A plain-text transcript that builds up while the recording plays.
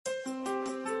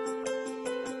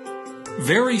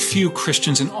Very few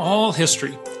Christians in all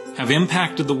history have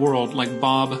impacted the world like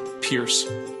Bob Pierce.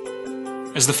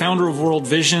 As the founder of World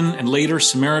Vision and later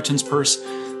Samaritan's Purse,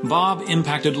 Bob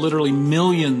impacted literally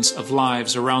millions of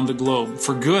lives around the globe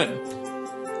for good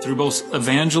through both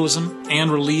evangelism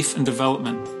and relief and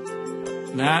development.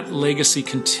 That legacy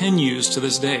continues to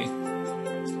this day.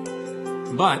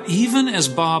 But even as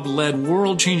Bob led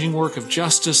world-changing work of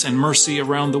justice and mercy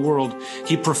around the world,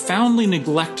 he profoundly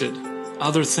neglected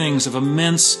other things of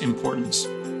immense importance,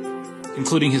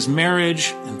 including his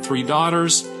marriage and 3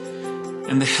 daughters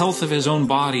and the health of his own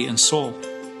body and soul,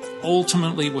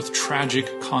 ultimately with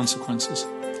tragic consequences.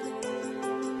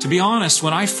 To be honest,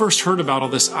 when I first heard about all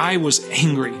this, I was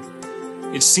angry.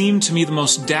 It seemed to me the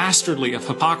most dastardly of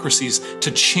hypocrisies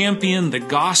to champion the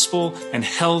gospel and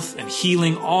health and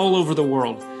healing all over the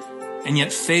world, and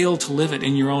yet fail to live it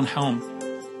in your own home.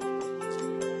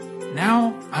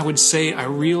 Now, I would say I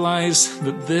realize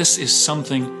that this is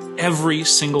something every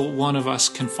single one of us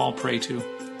can fall prey to.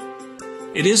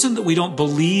 It isn't that we don't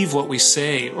believe what we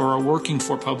say or are working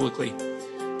for publicly.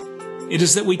 It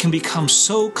is that we can become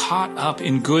so caught up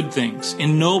in good things,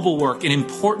 in noble work, in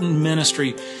important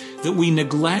ministry, that we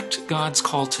neglect God's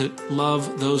call to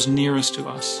love those nearest to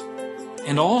us,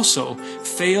 and also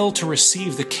fail to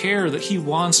receive the care that He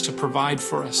wants to provide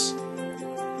for us.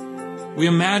 We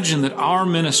imagine that our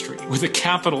ministry, with a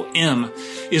capital M,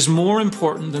 is more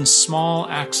important than small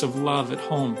acts of love at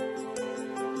home.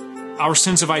 Our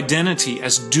sense of identity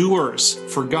as doers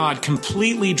for God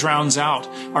completely drowns out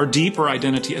our deeper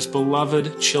identity as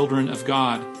beloved children of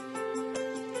God.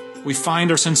 We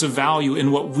find our sense of value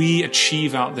in what we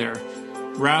achieve out there,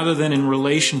 rather than in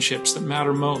relationships that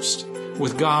matter most,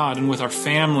 with God and with our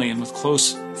family and with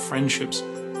close friendships.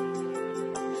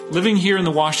 Living here in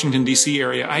the Washington, D.C.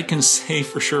 area, I can say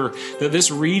for sure that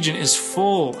this region is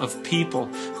full of people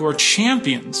who are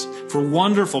champions for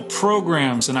wonderful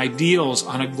programs and ideals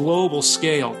on a global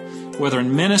scale, whether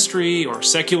in ministry or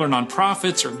secular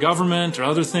nonprofits or government or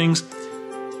other things,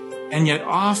 and yet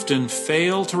often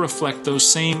fail to reflect those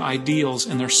same ideals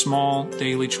in their small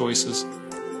daily choices.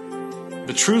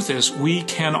 The truth is, we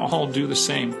can all do the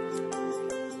same.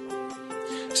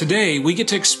 Today, we get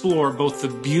to explore both the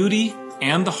beauty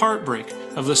and the heartbreak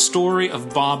of the story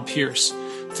of Bob Pierce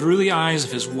through the eyes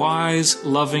of his wise,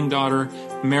 loving daughter,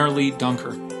 Marilee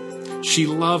Dunker. She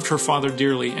loved her father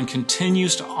dearly and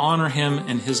continues to honor him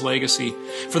and his legacy.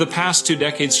 For the past 2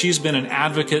 decades, she's been an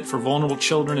advocate for vulnerable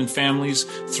children and families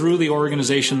through the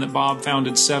organization that Bob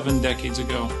founded 7 decades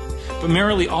ago. But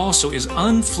Marilee also is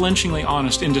unflinchingly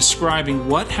honest in describing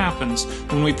what happens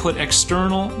when we put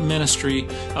external ministry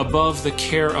above the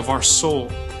care of our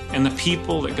soul and the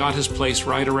people that God has placed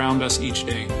right around us each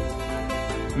day.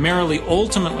 Marilee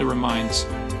ultimately reminds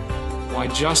why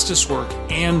justice work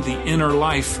and the inner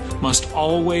life must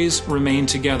always remain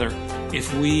together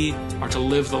if we are to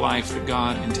live the life that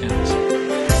God intends.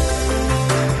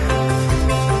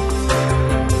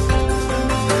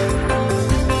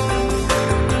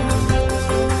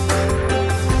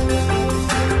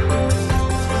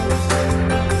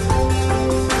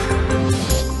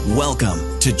 Welcome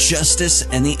to Justice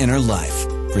and the Inner Life,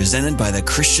 presented by the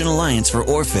Christian Alliance for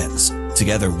Orphans.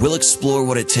 Together, we'll explore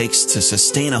what it takes to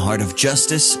sustain a heart of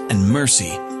justice and mercy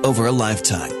over a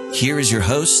lifetime. Here is your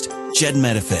host, Jedd.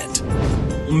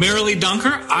 Marilee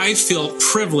Dunker, I feel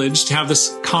privileged to have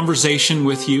this conversation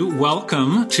with you.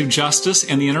 Welcome to Justice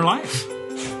and the Inner Life.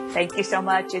 Thank you so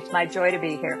much. It's my joy to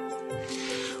be here.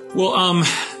 Well,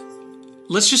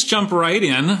 let's just jump right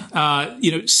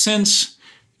in. Since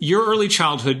your early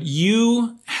childhood,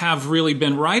 you have really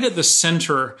been right at the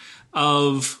center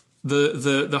of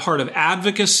the heart of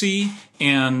advocacy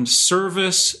and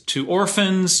service to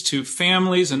orphans, to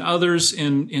families and others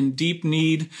in deep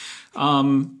need,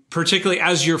 particularly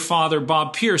as your father,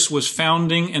 Bob Pierce, was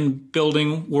founding and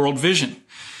building World Vision.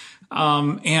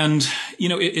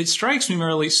 It strikes me,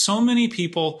 Marilee, so many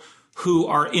people who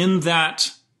are in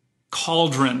that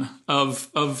cauldron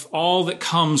of all that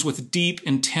comes with deep,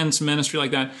 intense ministry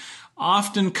like that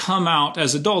often come out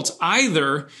as adults,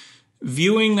 either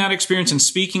viewing that experience and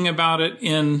speaking about it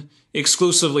in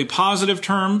exclusively positive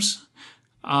terms,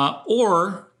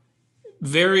 or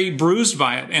very bruised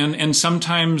by it and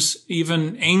sometimes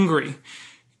even angry.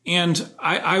 And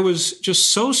I was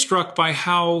just so struck by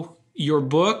how your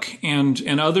book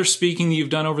and other speaking that you've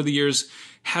done over the years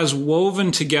has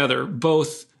woven together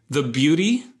both the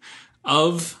beauty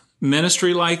of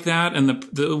ministry like that and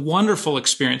the wonderful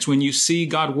experience when you see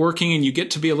God working and you get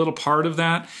to be a little part of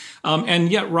that.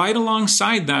 And yet right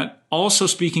alongside that, also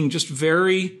speaking just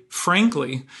very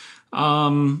frankly,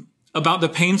 about the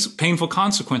painful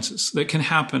consequences that can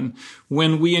happen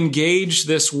when we engage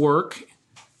this work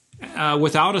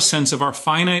without a sense of our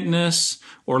finiteness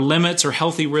or limits or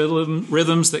healthy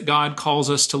rhythms that God calls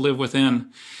us to live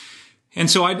within. And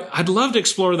so I'd love to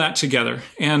explore that together.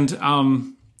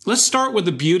 And let's start with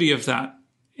the beauty of that.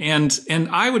 And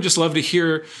I would just love to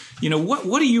hear,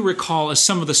 what do you recall as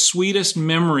some of the sweetest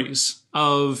memories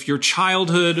of your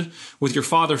childhood with your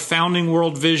father founding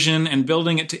World Vision and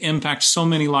building it to impact so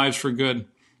many lives for good?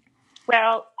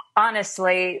 Well,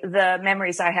 honestly, the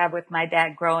memories I have with my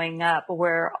dad growing up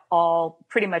were all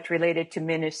pretty much related to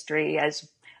ministry,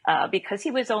 because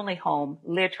he was only home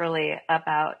literally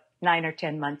about 9 or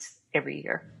 10 months every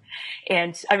year.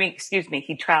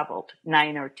 He traveled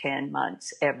 9 or 10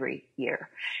 months every year.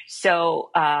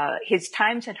 So his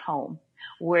times at home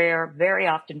were very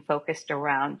often focused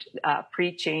around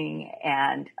preaching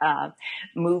and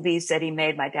movies that he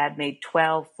made. My dad made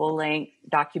 12 full-length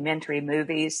documentary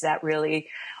movies that really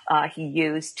he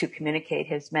used to communicate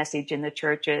his message in the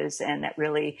churches, and that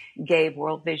really gave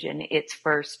World Vision its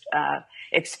first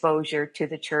exposure to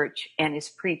the church, and his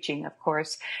preaching, of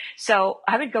course. So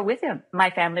I would go with him.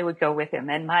 My family would go with him.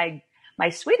 And my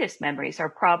sweetest memories are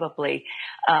probably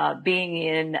being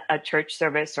in a church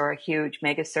service or a huge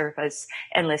mega service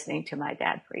and listening to my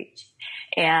dad preach.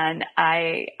 And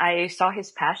I saw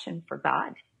his passion for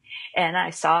God, and I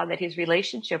saw that his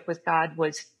relationship with God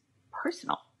was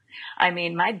personal. I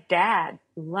mean, my dad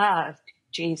loved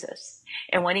Jesus.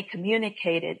 And when he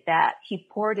communicated that, he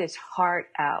poured his heart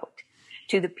out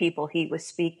to the people he was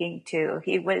speaking to.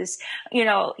 He was, he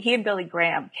and Billy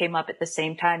Graham came up at the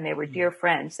same time. They were dear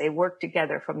friends. They worked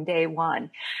together from day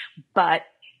one. But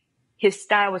his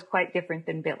style was quite different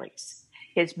than Billy's.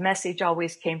 His message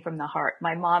always came from the heart.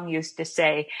 My mom used to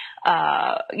say,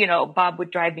 Bob would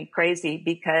drive me crazy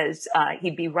because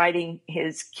he'd be writing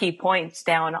his key points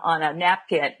down on a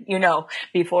napkin,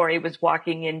 before he was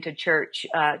walking into church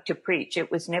to preach.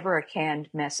 It was never a canned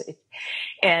message.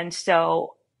 And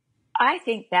so I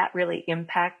think that really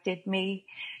impacted me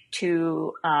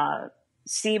to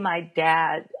see my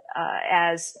dad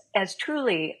as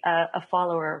truly a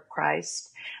follower of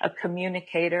Christ, a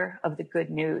communicator of the good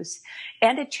news,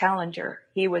 and a challenger.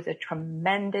 He was a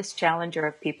tremendous challenger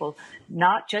of people,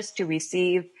 not just to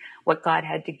receive what God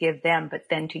had to give them, but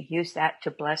then to use that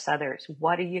to bless others.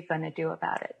 What are you going to do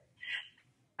about it?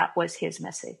 That was his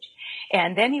message.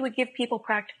 And then he would give people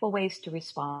practical ways to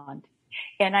respond.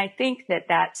 And I think that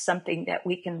that's something that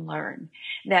we can learn,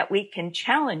 that we can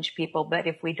challenge people, but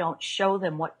if we don't show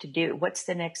them what to do, what's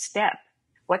the next step?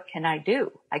 What can I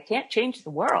do? I can't change the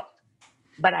world,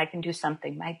 but I can do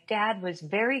something. My dad was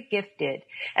very gifted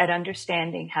at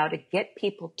understanding how to get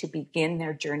people to begin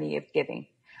their journey of giving.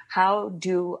 How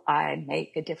do I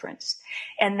make a difference?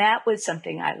 And that was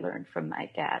something I learned from my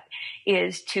dad,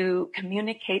 is to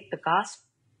communicate the gospel.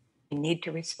 You need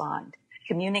to respond.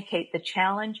 Communicate the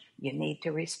challenge, you need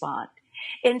to respond.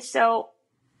 And so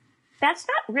that's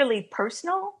not really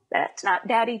personal. That's not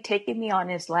Daddy taking me on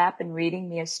his lap and reading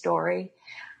me a story.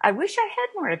 I wish I had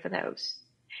more of those.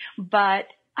 But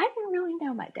I didn't really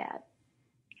know my dad.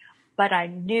 But I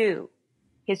knew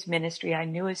his ministry. I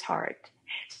knew his heart.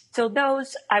 So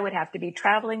those, I would have to be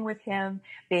traveling with him,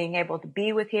 being able to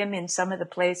be with him in some of the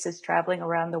places, traveling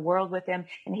around the world with him.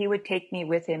 And he would take me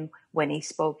with him when he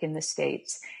spoke in the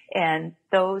States. And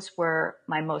those were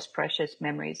my most precious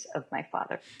memories of my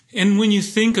father. And when you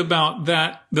think about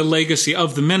that, the legacy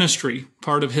of the ministry,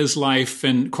 part of his life,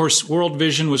 and of course, World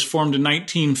Vision was formed in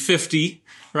 1950,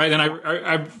 right? And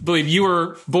I believe you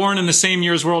were born in the same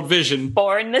year as World Vision.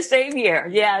 Born the same year,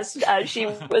 yes. She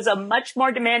was a much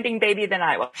more demanding baby than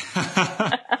I was.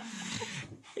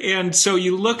 And so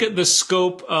you look at the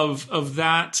scope of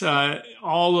that,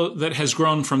 all that has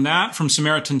grown from that, from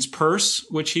Samaritan's Purse,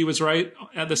 which he was right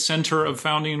at the center of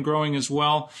founding and growing as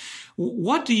well.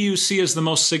 What do you see as the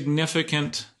most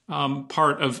significant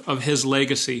part of his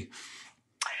legacy?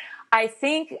 I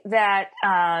think that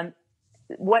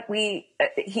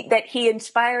that he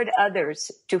inspired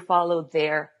others to follow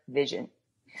their vision.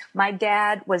 My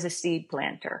dad was a seed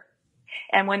planter.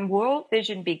 And when World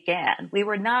Vision began, we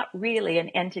were not really an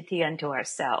entity unto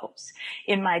ourselves.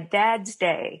 In my dad's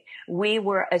day, we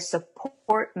were a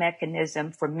support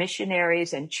mechanism for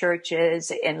missionaries and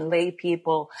churches and lay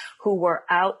people who were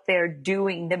out there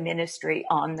doing the ministry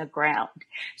on the ground.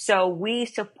 So we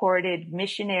supported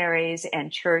missionaries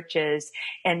and churches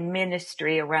and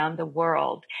ministry around the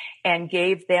world and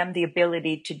gave them the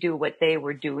ability to do what they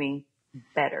were doing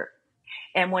better.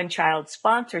 And when child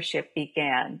sponsorship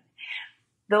began,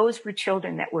 those were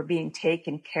children that were being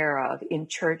taken care of in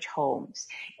church homes,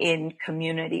 in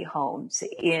community homes,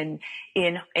 in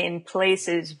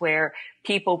places where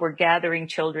people were gathering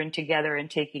children together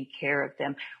and taking care of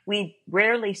them. We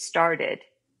rarely started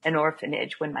an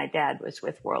orphanage when my dad was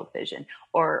with World Vision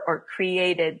or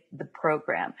created the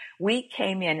program. We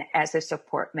came in as a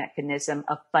support mechanism,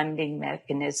 a funding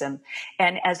mechanism,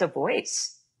 and as a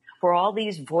voice for all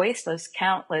these voiceless,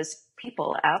 countless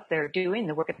people out there doing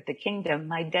the work of the kingdom.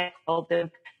 My dad called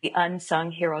them the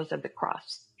unsung heroes of the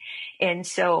cross. And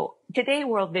so today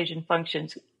World Vision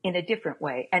functions in a different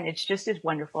way, and it's just as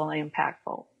wonderful and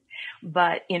impactful.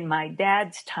 But in my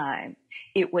dad's time,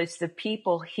 it was the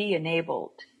people he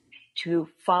enabled to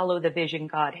follow the vision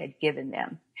God had given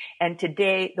them. And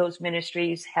today those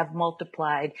ministries have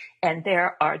multiplied, and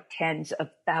there are tens of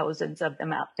thousands of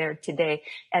them out there today.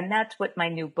 And that's what my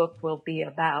new book will be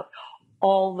about.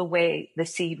 All the way the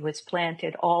seed was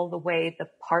planted, all the way the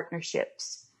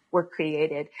partnerships were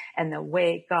created, and the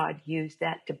way God used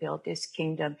that to build his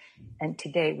kingdom. And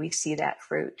today we see that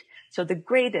fruit. So the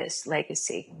greatest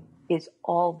legacy is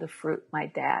all the fruit my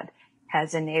dad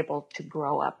has enabled to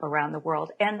grow up around the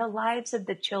world, and the lives of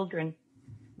the children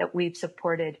that we've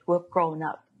supported who have grown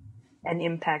up and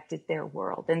impacted their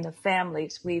world, and the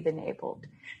families we've enabled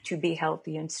to be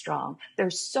healthy and strong.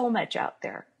 There's so much out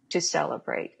there to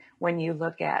celebrate when you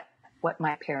look at what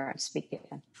my parents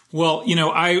began. Well,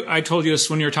 I told you this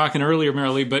when you were talking earlier,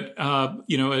 Marilee, but,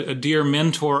 a dear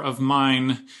mentor of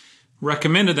mine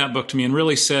recommended that book to me and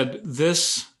really said,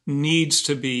 this needs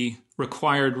to be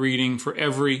required reading for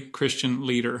every Christian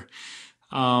leader.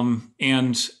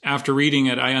 And after reading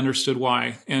it, I understood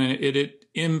why. And it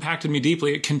impacted me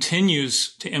deeply. It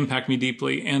continues to impact me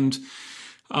deeply. And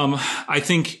I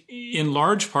think in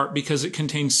large part because it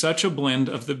contains such a blend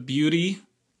of the beauty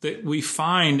that we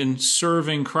find in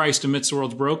serving Christ amidst the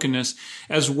world's brokenness,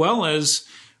 as well as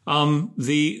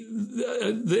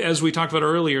as we talked about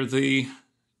earlier, the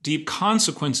deep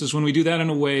consequences when we do that in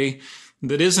a way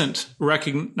that isn't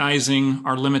recognizing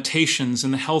our limitations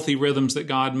and the healthy rhythms that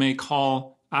God may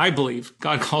call, I believe,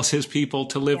 God calls his people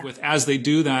to live with as they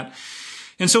do that.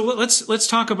 And so let's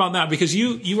talk about that, because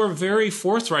you are very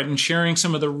forthright in sharing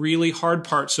some of the really hard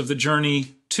parts of the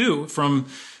journey too, from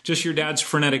just your dad's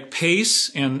frenetic pace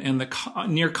and the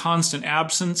near constant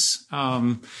absence,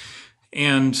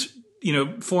 and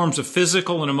forms of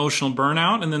physical and emotional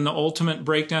burnout, and then the ultimate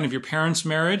breakdown of your parents'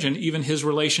 marriage and even his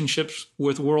relationships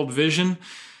with World Vision.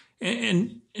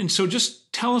 And so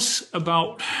just tell us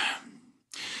about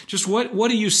just what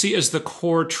do you see as the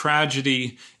core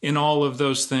tragedy in all of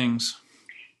those things?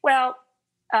 Well,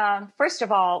 first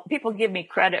of all, people give me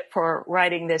credit for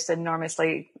writing this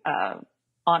enormously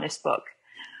honest book.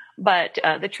 But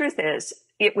the truth is,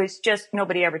 it was just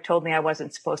nobody ever told me I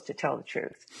wasn't supposed to tell the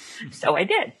truth. So I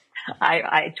did.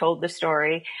 I told the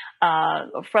story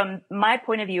from my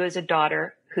point of view as a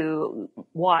daughter who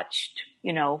watched,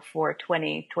 for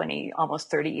 20, almost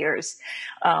 30 years,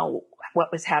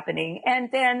 what was happening.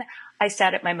 And then I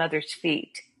sat at my mother's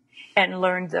feet and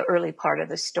learned the early part of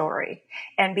the story.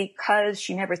 And because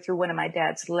she never threw one of my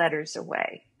dad's letters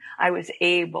away, I was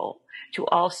able to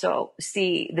also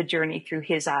see the journey through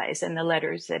his eyes and the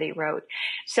letters that he wrote.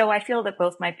 So I feel that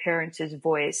both my parents'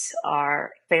 voice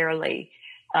are fairly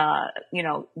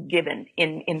given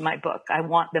in my book. I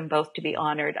want them both to be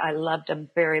honored. I love them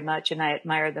very much, and I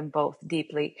admire them both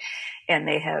deeply. And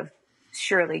they have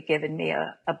surely given me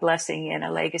a blessing and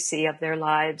a legacy of their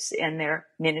lives and their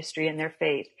ministry and their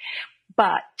faith.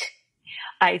 But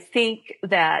I think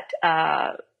that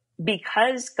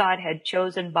because God had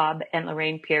chosen Bob and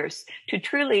Lorraine Pierce to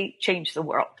truly change the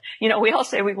world, we all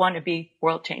say we want to be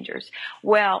world changers.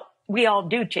 Well, we all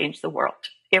do change the world.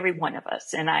 Every one of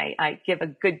us. And I give a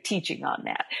good teaching on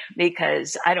that,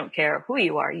 because I don't care who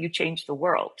you are, you change the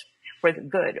world for the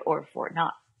good or for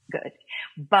not good.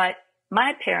 But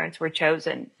my parents were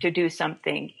chosen to do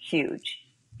something huge.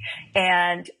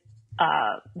 And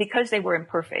because they were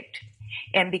imperfect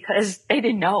and because they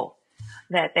didn't know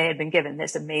that they had been given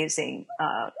this amazing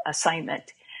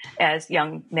assignment as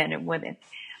young men and women,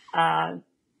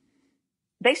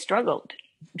 they struggled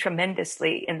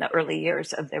tremendously in the early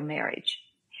years of their marriage.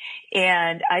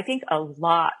 And I think a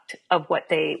lot of what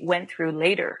they went through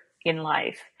later in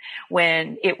life,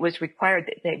 when it was required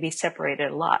that they be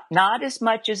separated a lot, not as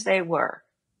much as they were.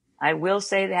 I will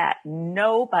say that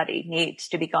nobody needs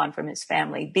to be gone from his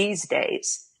family these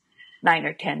days, 9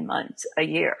 or 10 months, a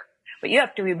year. But you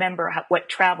have to remember what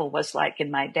travel was like in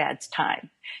my dad's time,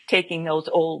 taking those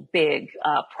old big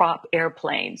prop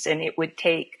airplanes, and it would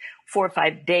take 4 or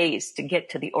 5 days to get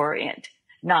to the Orient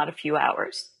not a few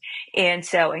hours. And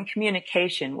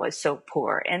communication was so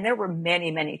poor. And there were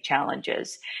many, many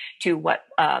challenges to what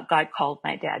God called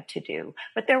my dad to do.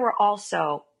 But there were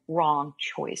also wrong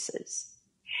choices.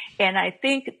 And I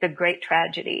think the great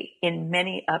tragedy in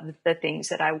many of the things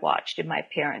that I watched in my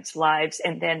parents' lives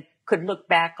and then could look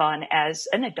back on as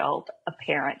an adult, a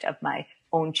parent of my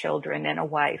own children and a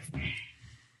wife,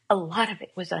 a lot of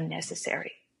it was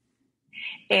unnecessary.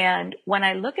 And when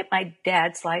I look at my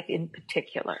dad's life in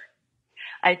particular,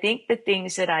 I think the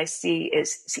things that I see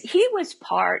is he was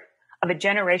part of a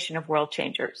generation of world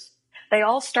changers. They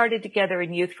all started together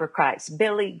in Youth for Christ,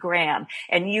 Billy Graham,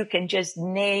 and you can just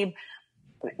name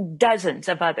dozens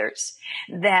of others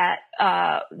that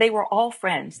they were all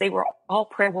friends. They were all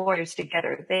prayer warriors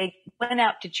together. They went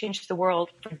out to change the world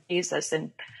for Jesus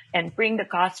and bring the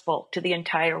gospel to the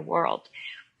entire world.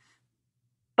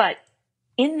 But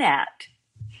in that,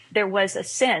 there was a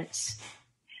sense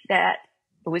that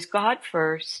it was God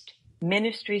first,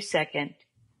 ministry second,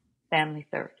 family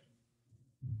third.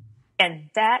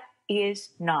 And that is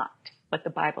not what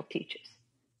the Bible teaches.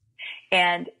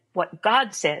 And what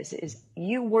God says is,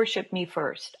 you worship me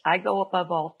first. I go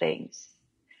above all things.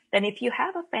 Then if you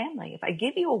have a family, if I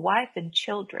give you a wife and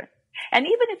children, and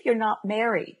even if you're not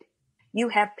married, you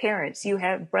have parents, you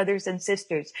have brothers and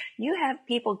sisters, you have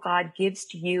people God gives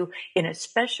to you in a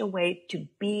special way to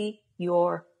be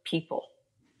your people.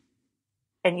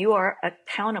 And you are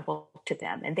accountable to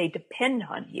them and they depend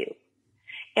on you.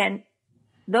 And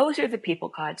those are the people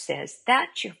God says,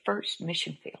 that's your first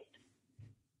mission field.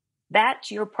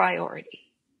 That's your priority.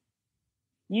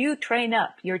 You train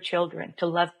up your children to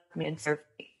love me and serve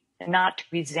me and not to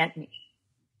resent me,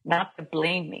 not to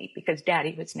blame me because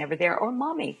daddy was never there, or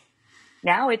mommy.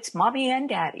 Now it's mommy and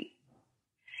daddy.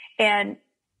 And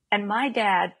my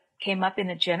dad came up in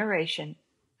a generation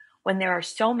when there are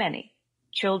so many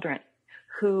children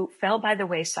who fell by the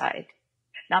wayside,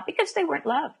 not because they weren't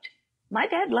loved. My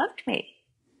dad loved me,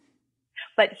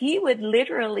 but he would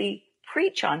literally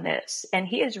preach on this. And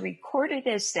he is recorded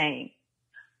as saying,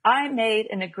 I made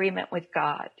an agreement with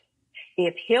God.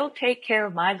 If he'll take care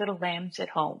of my little lambs at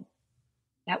home,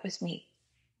 that was me,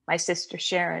 my sister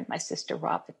Sharon, my sister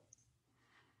Robin,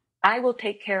 I will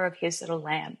take care of his little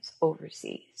lambs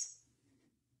overseas.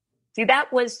 See,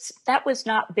 that was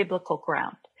not biblical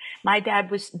ground. My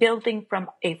dad was building from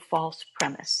a false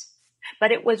premise,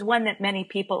 but it was one that many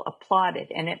people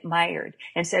applauded and admired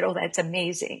and said, oh, that's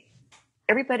amazing.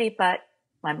 Everybody but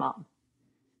my mom,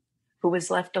 who was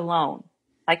left alone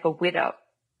like a widow.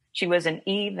 She was an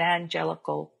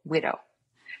evangelical widow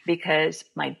because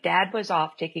my dad was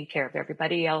off taking care of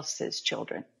everybody else's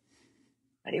children,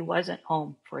 but he wasn't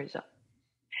home for his own.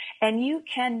 And you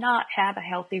cannot have a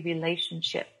healthy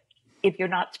relationship if you're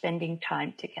not spending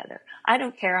time together. I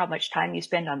don't care how much time you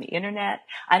spend on the internet.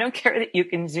 I don't care that you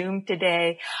can Zoom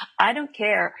today. I don't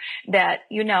care that,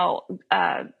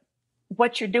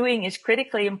 what you're doing is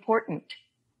critically important.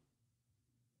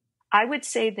 I would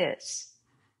say this.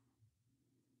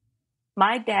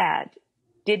 My dad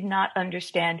did not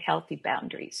understand healthy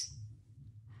boundaries.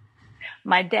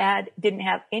 My dad didn't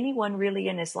have anyone really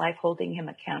in his life holding him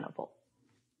accountable.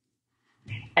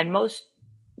 And most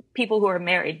people who are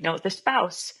married know the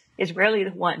spouse is rarely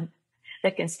the one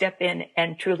that can step in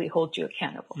and truly hold you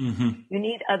accountable. Mm-hmm. You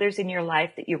need others in your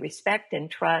life that you respect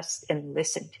and trust and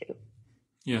listen to.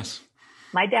 Yes.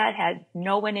 My dad had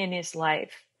no one in his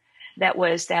life that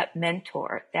was that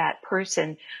mentor, that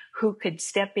person who could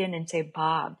step in and say,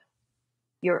 Bob,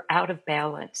 you're out of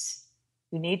balance.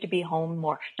 You need to be home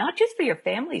more, not just for your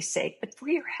family's sake, but for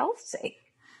your health's sake.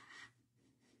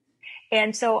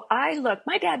 And so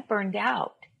my dad burned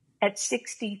out at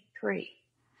 63.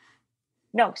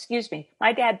 No, excuse me.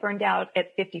 My dad burned out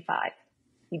at 55.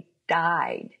 He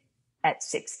died at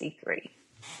 63.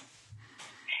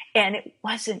 And it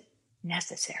wasn't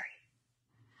necessary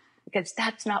because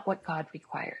that's not what God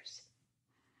requires.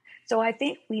 So I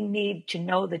think we need to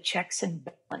know the checks and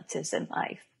balances in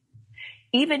life,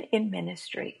 even in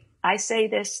ministry. I say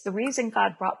this, the reason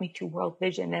God brought me to World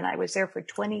Vision, and I was there for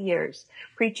 20 years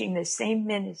preaching the same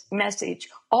message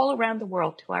all around the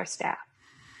world to our staff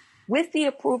with the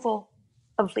approval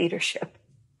of leadership.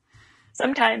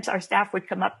 Sometimes our staff would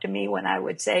come up to me when I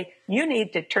would say, you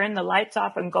need to turn the lights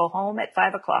off and go home at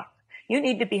 5:00. You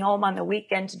need to be home on the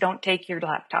weekends. Don't take your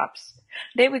laptops.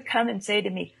 They would come and say to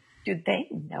me, do they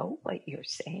know what you're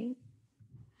saying?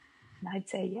 And I'd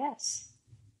say, yes,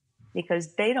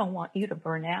 because they don't want you to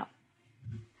burn out.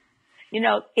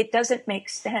 It doesn't make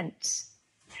sense.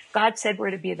 God said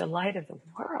we're to be the light of the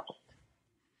world.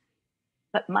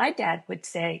 But my dad would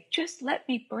say, just let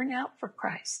me burn out for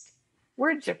Christ.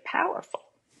 Words are powerful.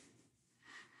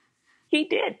 He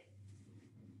did.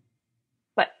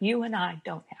 But you and I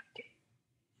don't have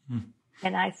to.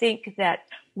 And I think that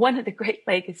one of the great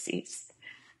legacies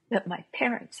that my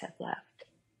parents have left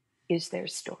is their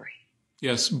story.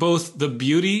 Yes, both the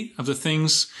beauty of the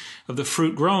things, of the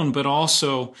fruit grown, but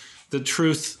also the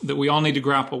truth that we all need to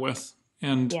grapple with.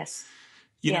 And, yes.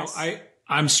 you know,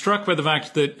 I'm struck by the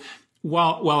fact that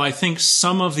while I think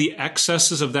some of the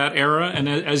excesses of that era, and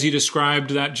as you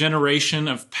described, that generation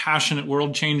of passionate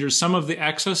world changers, some of the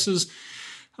excesses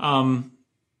are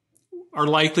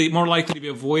more likely to be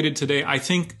avoided today. I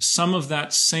think some of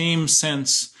that same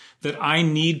sense that I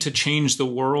need to change the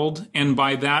world, and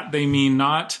by that they mean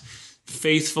not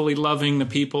faithfully loving the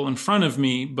people in front of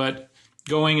me, but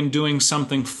going and doing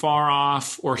something far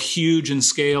off or huge in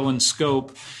scale and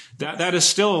scope, that is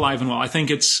still alive and well. I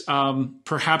think it's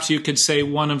perhaps you could say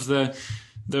one of the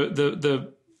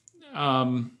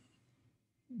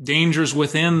dangers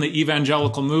within the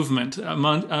evangelical movement,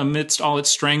 amidst all its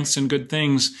strengths and good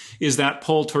things, is that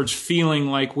pull towards feeling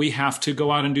like we have to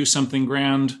go out and do something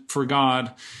grand for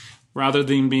God, rather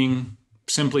than being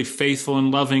simply faithful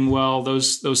and loving well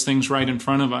those things right in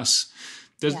front of us.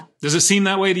 Does it seem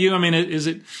that way to you? I mean, is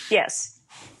it? Yes.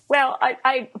 Well,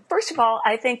 I first of all,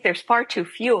 I think there's far too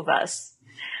few of us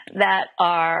that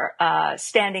are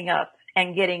standing up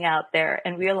and getting out there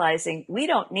and realizing we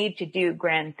don't need to do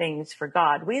grand things for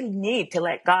God. We need to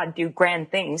let God do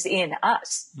grand things in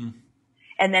us.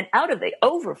 And then out of the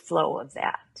overflow of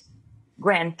that,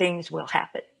 grand things will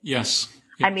happen. Yes.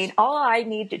 I mean, all I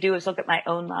need to do is look at my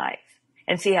own life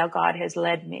and see how God has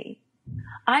led me.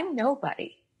 I'm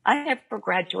nobody. I never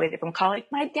graduated from college.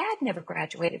 My dad never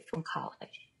graduated from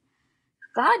college.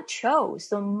 God chose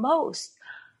the most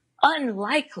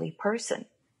unlikely person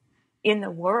in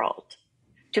the world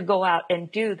to go out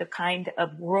and do the kind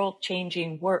of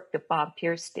world-changing work that Bob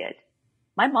Pierce did.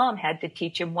 My mom had to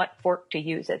teach him what fork to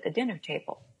use at the dinner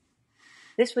table.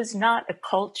 This was not a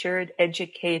cultured,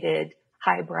 educated,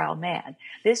 highbrow man.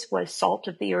 This was salt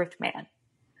of the earth man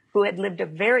who had lived a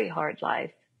very hard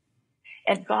life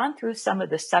and gone through some of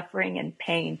the suffering and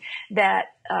pain that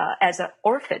as an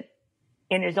orphan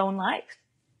in his own life.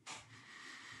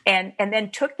 And then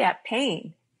took that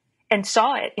pain and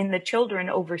saw it in the children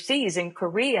overseas, in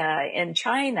Korea, and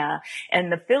China,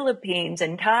 and the Philippines,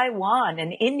 and Taiwan,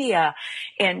 and India,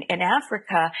 and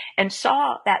Africa, and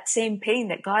saw that same pain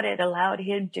that God had allowed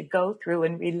him to go through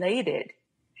and related.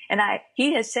 And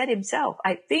he has said himself,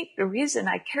 I think the reason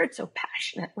I cared so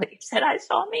passionately is that I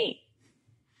saw me.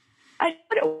 I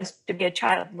thought it was to be a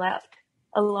child left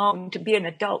alone, to be an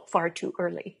adult far too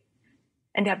early,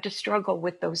 and have to struggle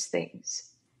with those things.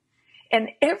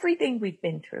 And everything we've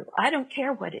been through, I don't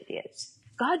care what it is,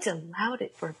 God's allowed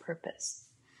it for a purpose.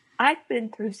 I've been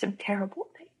through some terrible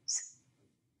things.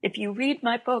 If you read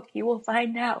my book, you will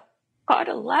find out God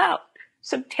allowed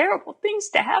some terrible things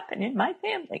to happen in my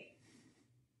family.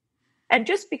 And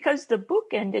just because the book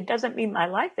ended doesn't mean my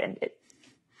life ended.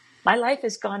 My life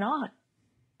has gone on,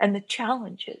 and the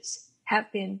challenges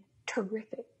have been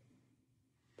terrific,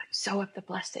 but so have the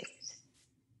blessings.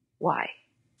 Why?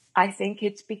 I think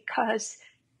it's because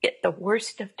at the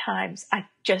worst of times, I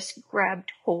just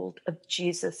grabbed hold of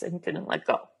Jesus and didn't let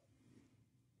go.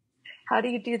 How do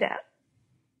you do that?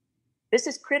 This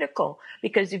is critical,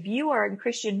 because if you are in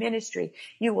Christian ministry,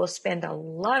 you will spend a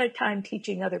lot of time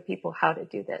teaching other people how to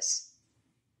do this.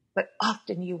 But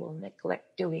often you will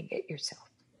neglect doing it yourself.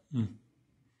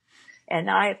 And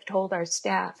I have told our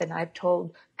staff, and I've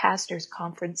told pastors'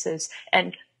 conferences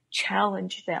and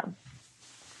challenged them.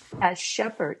 As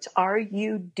shepherds, are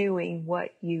you doing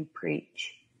what you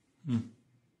preach?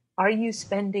 Are you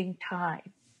spending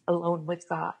time alone with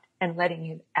God and letting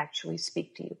him actually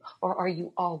speak to you? Or are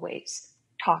you always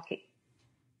talking,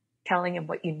 telling him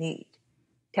what you need,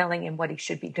 telling him what he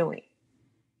should be doing,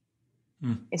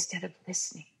 instead of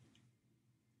listening,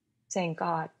 saying,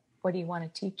 God, what do you want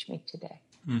to teach me today?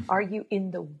 Are you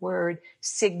in the word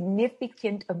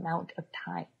significant amount of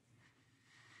time?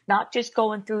 Not just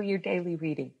going through your daily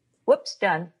reading. Whoops,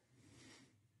 done.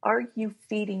 Are you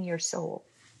feeding your soul?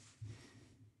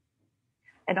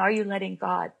 And are you letting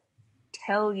God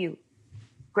tell you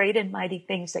great and mighty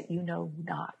things that you know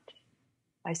not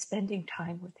by spending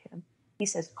time with him? He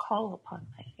says, call upon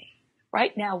my name.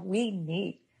 Right now, we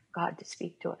need God to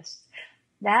speak to us.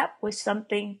 That was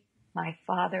something my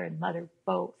father and mother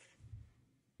both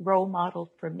role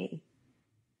modeled for me.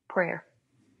 Prayer.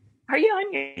 Are you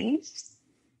on your knees?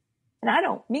 And I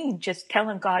don't mean just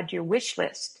telling God your wish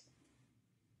list,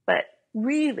 but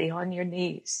really on your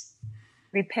knees,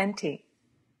 repenting,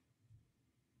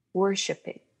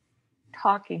 worshiping,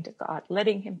 talking to God,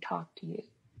 letting him talk to you.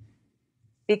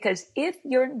 Because if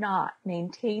you're not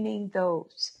maintaining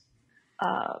those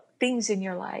things in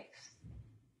your life,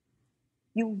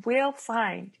 you will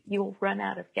find you'll run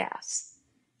out of gas.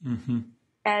 Mm-hmm.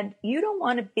 And you don't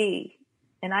want to be,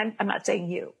 and I'm not saying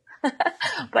you,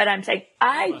 but I'm saying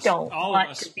I don't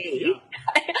want to be,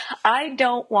 I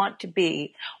don't want to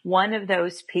be one of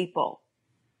those people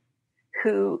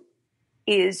who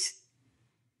is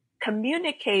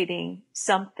communicating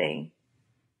something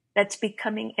that's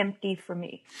becoming empty for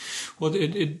me. Well,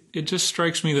 it just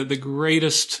strikes me that the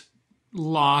greatest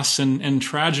loss and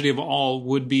tragedy of all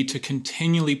would be to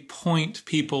continually point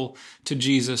people to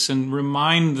Jesus and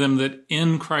remind them that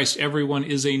in Christ everyone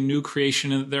is a new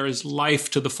creation and that there is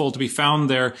life to the full to be found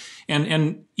there,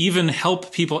 and even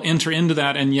help people enter into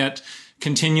that and yet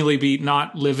continually be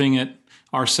not living it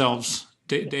ourselves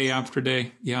day after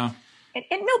day. Yeah.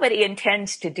 And nobody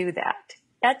intends to do that.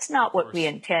 That's not what we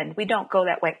intend. We don't go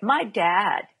that way. My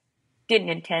dad didn't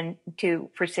intend to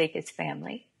forsake his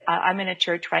family. I'm in a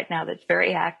church right now that's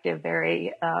very active,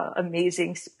 very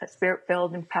amazing,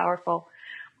 spirit-filled and powerful.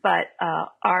 But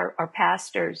our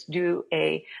pastors do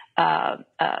a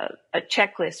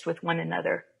checklist with one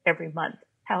another every month.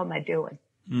 How am I doing?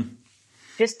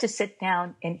 Just to sit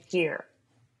down and hear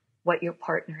what your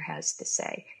partner has to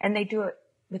say. And they do it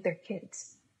with their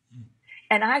kids.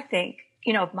 And I think,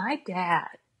 if my dad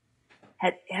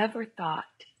had ever thought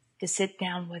to sit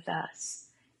down with us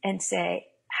and say,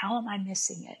 how am I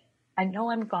missing it? I know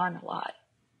I'm gone a lot.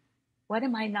 What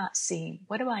am I not seeing?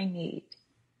 What do I need?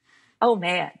 Oh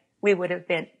man, we would have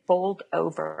been bowled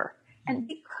over, and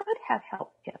we could have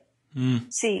helped him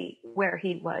see where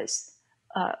he was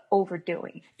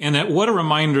overdoing. And what a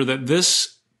reminder that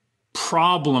this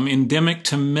problem endemic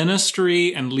to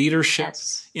ministry and leadership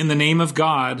in the name of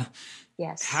God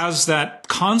has that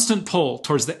constant pull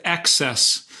towards the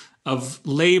excess of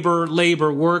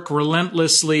labor, work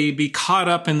relentlessly, be caught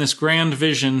up in this grand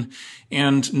vision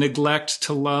and neglect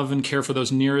to love and care for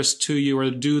those nearest to you or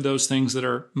do those things that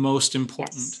are most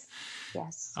important.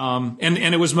 Yes. And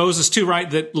it was Moses too, right?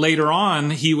 That later on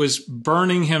he was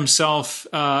burning himself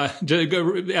at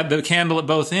the candle at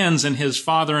both ends, and his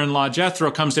father-in-law Jethro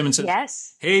comes to him and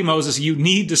says, "Hey Moses, you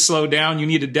need to slow down. You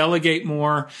need to delegate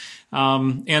more."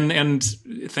 And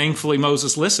thankfully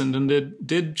Moses listened and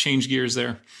did change gears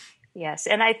there. Yes,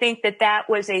 and I think that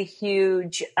was a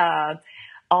huge,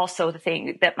 also the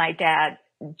thing that my dad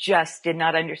just did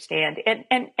not understand,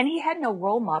 and he had no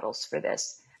role models for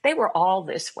this. They were all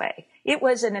this way. It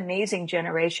was an amazing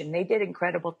generation. They did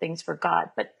incredible things for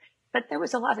God, but there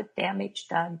was a lot of damage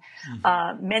done.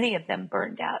 Many of them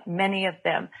burned out. Many of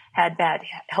them had bad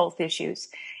health issues.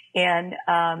 And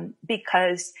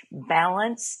because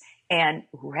balance and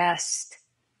rest,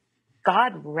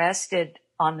 God rested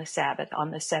on the Sabbath, on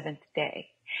the seventh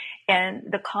day.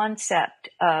 And the concept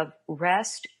of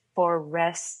rest for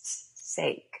rest's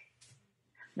sake,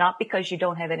 not because you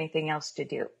don't have anything else to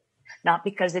do, not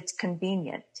because it's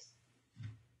convenient,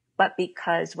 but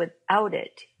because without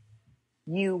it,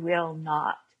 you will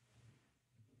not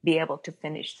be able to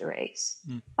finish the race.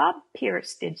 Bob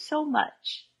Pierce did so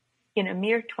much in a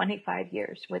mere 25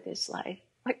 years with his life.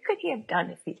 What could he have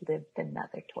done if he lived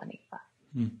another 25?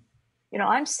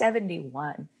 I'm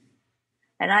 71,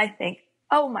 and I think,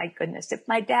 oh my goodness, if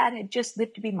my dad had just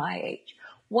lived to be my age,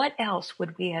 what else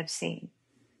would we have seen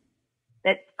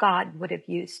that God would have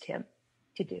used him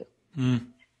to do?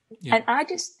 And I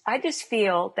just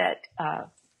feel that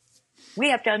we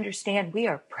have to understand we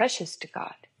are precious to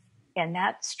God, and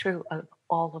that's true of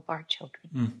all of our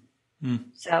children.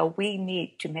 So we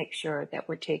need to make sure that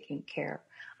we're taking care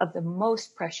of the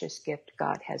most precious gift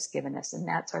God has given us, and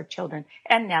that's our children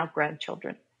and now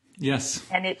grandchildren. Yes.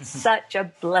 And it's such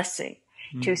a blessing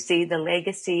to see the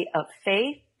legacy of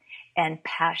faith and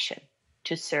passion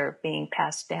to serve being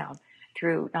passed down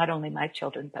through not only my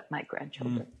children, but my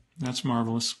grandchildren. That's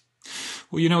marvelous.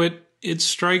 Well, it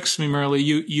strikes me,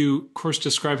 Marilee, you of course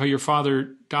describe how your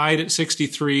father died at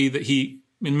 63, that he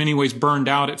in many ways burned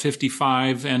out at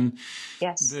 55, and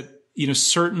that,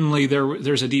 certainly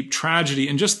there's a deep tragedy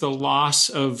in just the loss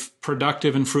of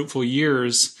productive and fruitful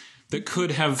years that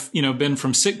could have, been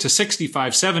from 6 to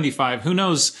 65, 75. Who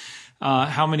knows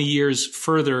how many years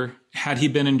further had he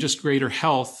been in just greater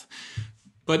health.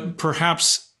 But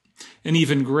perhaps an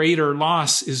even greater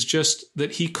loss is just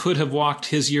that he could have walked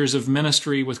his years of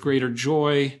ministry with greater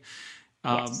joy,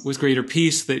 with greater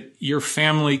peace, that your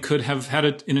family could have had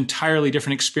an entirely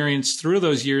different experience through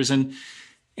those years. And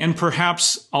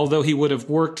perhaps, although he would have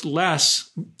worked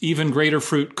less, even greater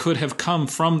fruit could have come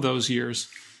from those years.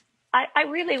 I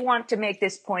really want to make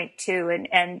this point too,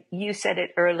 and you said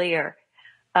it earlier.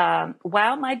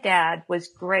 while my dad was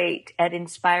great at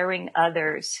inspiring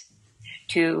others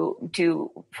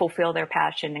to fulfill their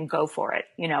passion and go for it,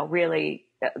 really,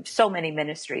 so many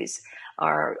ministries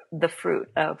are the fruit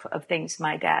of things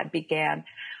my dad began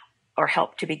or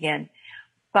helped to begin.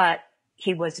 But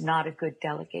he was not a good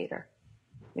delegator.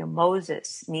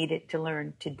 Moses needed to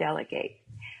learn to delegate.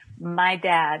 My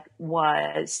dad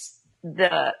was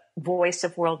the voice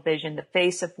of World Vision, the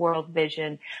face of World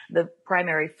Vision, the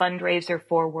primary fundraiser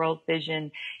for World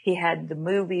Vision. He had the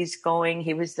movies going.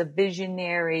 He was the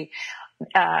visionary.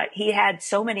 He had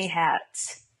so many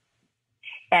hats,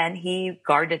 and he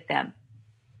guarded them.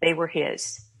 They were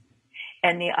his.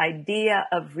 And the idea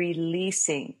of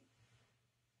releasing,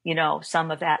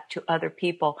 some of that to other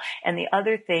people. And the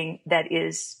other thing that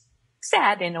is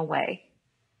sad in a way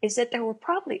is that there were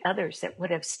probably others that would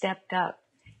have stepped up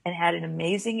and had an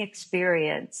amazing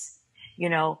experience,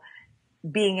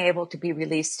 being able to be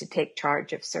released to take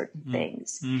charge of certain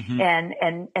things. Mm-hmm.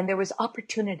 And there was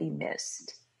opportunity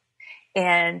missed.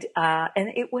 And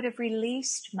it would have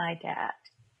released my dad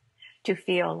to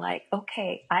feel like,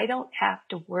 okay, I don't have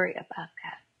to worry about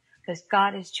that because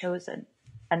God has chosen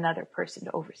another person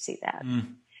to oversee that.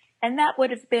 Mm. And that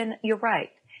would have been, you're right,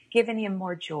 given him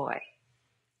more joy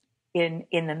in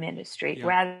the ministry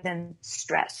rather than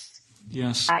stress.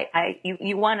 Yes.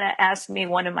 You want to ask me,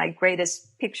 one of my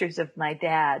greatest pictures of my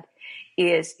dad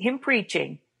is him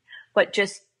preaching, but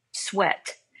just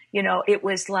sweat. It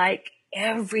was like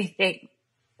everything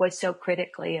was so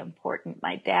critically important.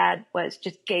 My dad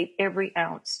just gave every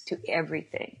ounce to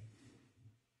everything.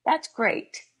 That's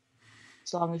great,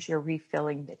 as long as you're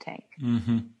refilling the tank.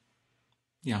 Mm-hmm.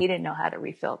 Yeah. He didn't know how to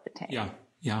refill the tank. Yeah.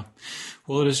 Yeah.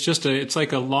 Well, it's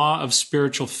like a law of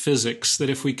spiritual physics that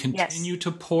if we continue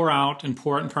to pour out and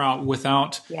pour out and pour out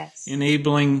without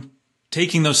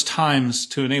taking those times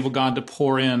to enable God to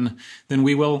pour in, then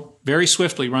we will very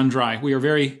swiftly run dry. We are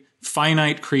very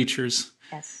finite creatures.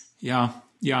 Yes. Yeah.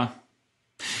 Yeah.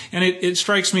 And it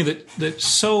strikes me that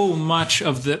so much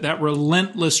of that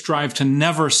relentless drive to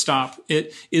never stop,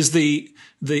 it is the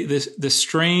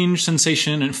strange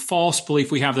sensation and false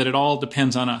belief we have that it all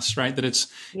depends on us, right? That it's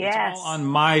all on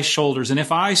my shoulders. And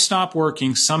if I stop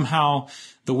working, somehow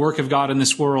the work of God in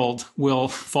this world will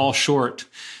fall short,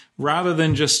 rather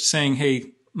than just saying,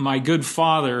 hey, my good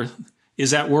Father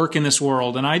is at work in this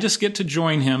world and I just get to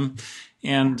join him,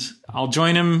 and I'll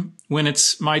join him when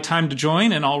it's my time to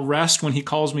join, and I'll rest when he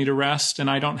calls me to rest, and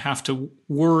I don't have to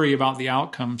worry about the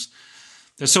outcomes.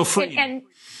 That's so freeing. And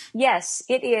yes,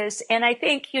 it is. And I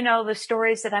think, the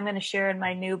stories that I'm going to share in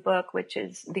my new book, which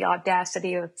is The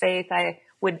Audacity of Faith, I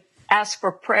would ask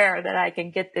for prayer that I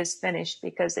can get this finished,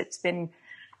 because it's been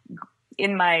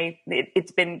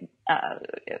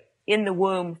in the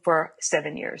womb for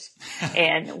 7 years.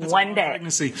 And one day,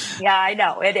 pregnancy. Yeah, I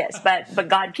know it is, but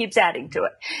God keeps adding to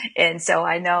it. And so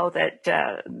I know that,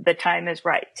 the time is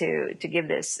right to give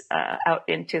this, out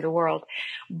into the world.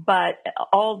 But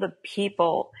all the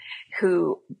people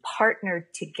who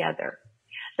partnered together,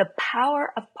 the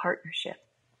power of partnership.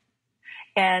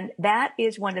 And that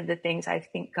is one of the things I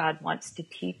think God wants to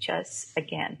teach us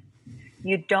again.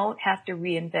 You don't have to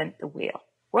reinvent the wheel.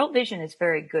 World Vision is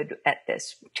very good at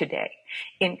this today,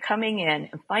 in coming in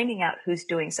and finding out who's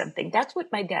doing something. That's what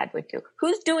my dad would do.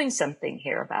 Who's doing something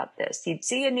here about this? He'd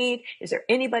see a need. Is there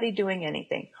anybody doing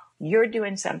anything? You're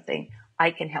doing something.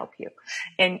 I can help you.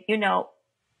 And,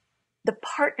 the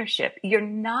partnership, you're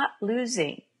not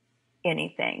losing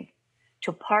anything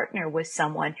to partner with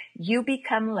someone. You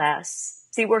become less.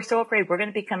 See, we're so afraid we're going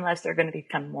to become less. They're going to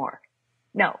become more.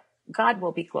 No, God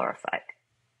will be glorified.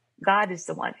 God is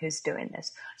the one who's doing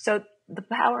this. So the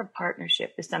power of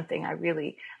partnership is something I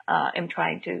really am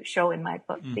trying to show in my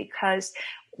book, because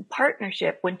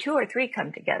partnership, when 2 or 3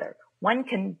 come together, one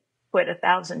can put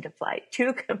 1,000 to flight,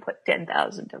 2 can put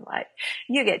 10,000 to flight.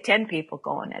 You get 10 people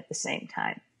going at the same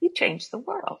time. You change the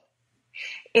world.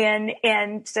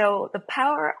 And so the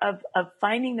power of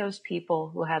finding those people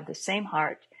who have the same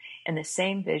heart and the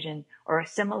same vision or a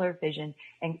similar vision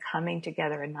and coming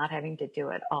together and not having to do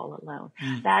it all alone.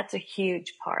 That's a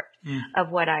huge part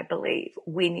of what I believe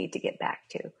we need to get back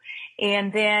to.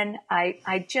 And then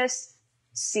I just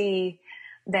see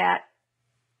that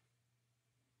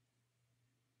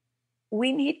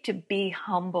we need to be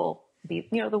humble.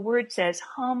 The word says,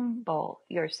 humble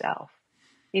yourself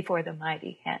before the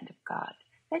mighty hand of God,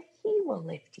 that he will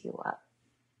lift you up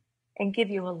and give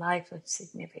you a life of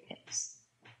significance.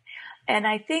 And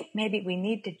I think maybe we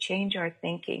need to change our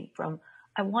thinking from,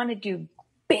 I want to do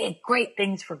big, great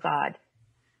things for God,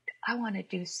 to I want to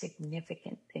do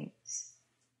significant things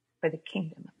for the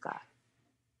kingdom of God.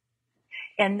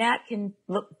 And that can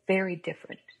look very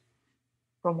different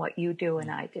from what you do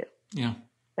and I do. Yeah.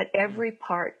 But every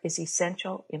part is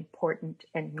essential, important,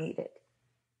 and needed.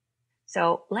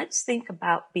 So let's think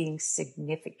about being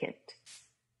significant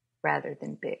rather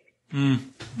than big.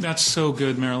 That's so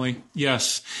good, Marilee.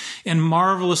 Yes. And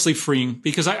marvelously freeing,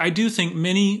 because I do think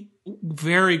many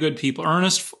very good people,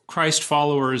 earnest Christ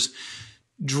followers,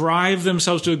 drive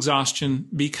themselves to exhaustion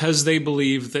because they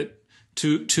believe that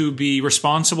to be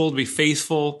responsible, to be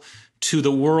faithful to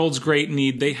the world's great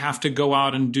need, they have to go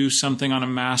out and do something on a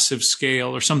massive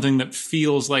scale or something that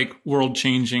feels like world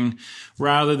changing,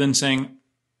 rather than saying,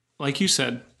 like you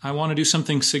said, I want to do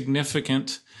something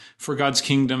significant for God's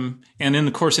kingdom. And in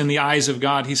the eyes of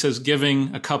God, he says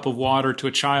giving a cup of water to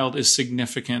a child is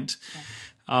significant.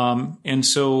 And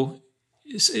so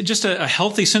it's just a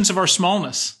healthy sense of our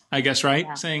smallness, I guess, right?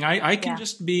 Yeah. Saying I can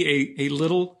just be a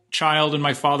little child in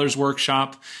my Father's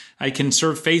workshop. I can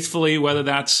serve faithfully, whether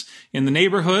that's in the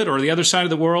neighborhood or the other side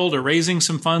of the world or raising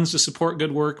some funds to support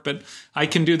good work. But I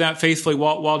can do that faithfully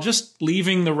while just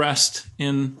leaving the rest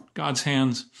in God's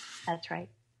hands. That's right.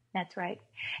 That's right.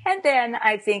 And then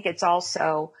I think it's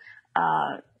also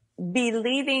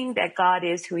believing that God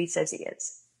is who he says he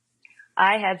is.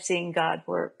 I have seen God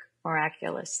work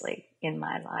miraculously in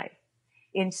my life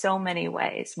in so many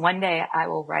ways. One day I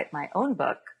will write my own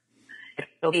book.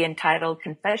 It'll be entitled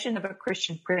Confession of a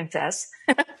Christian Princess.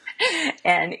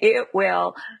 And it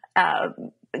will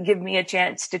give me a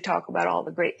chance to talk about all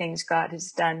the great things God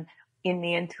has done in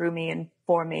me and through me and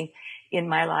for me in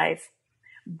my life.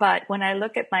 But when I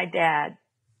look at my dad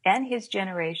and his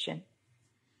generation,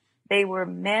 they were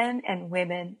men and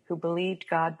women who believed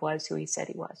God was who he said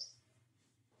he was,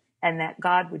 and that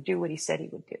God would do what he said he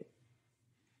would do.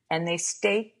 And they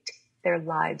staked their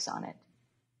lives on it.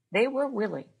 They were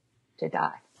willing to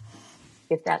die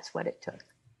if that's what it took.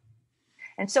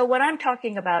 And so what I'm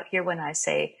talking about here when I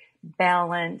say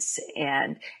balance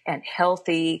and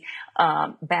healthy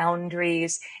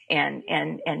boundaries and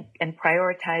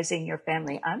prioritizing your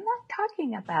family, I'm not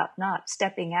talking about not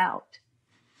stepping out,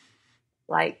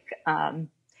 like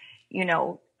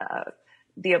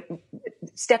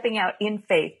stepping out in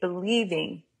faith,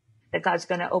 believing that God's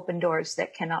going to open doors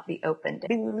that cannot be opened,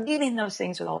 believing those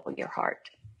things with all of your heart,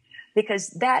 because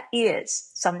that is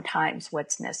sometimes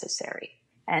what's necessary.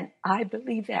 And I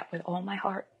believe that with all my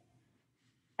heart.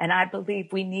 And I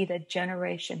believe we need a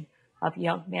generation of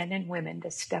young men and women to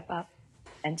step up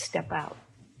and step out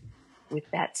with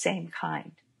that same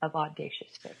kind of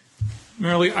audacious faith.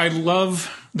 Marilee, I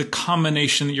love the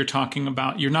combination that you're talking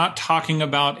about. You're not talking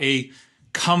about a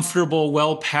comfortable,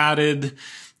 well-padded,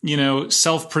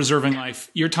 self-preserving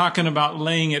life. You're talking about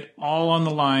laying it all on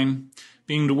the line,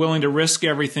 being willing to risk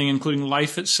everything, including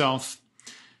life itself,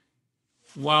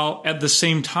 while at the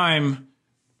same time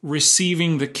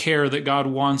receiving the care that God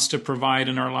wants to provide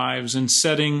in our lives, and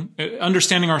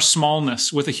understanding our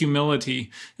smallness with a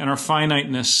humility and our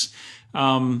finiteness,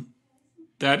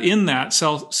 that in that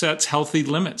sets healthy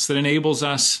limits that enables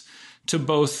us to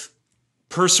both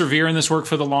persevere in this work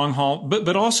for the long haul,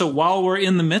 but also while we're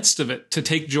in the midst of it, to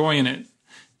take joy in it,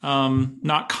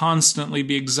 not constantly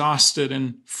be exhausted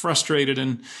and frustrated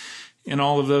and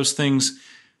all of those things.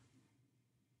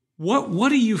 What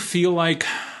do you feel like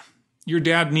your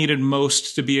dad needed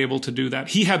most to be able to do that?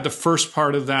 He had the first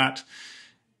part of that,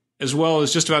 as well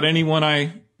as just about anyone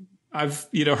I've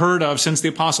heard of since the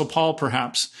Apostle Paul,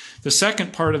 perhaps. The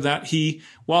second part of that,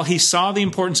 while he saw the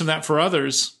importance of that for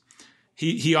others,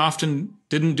 he often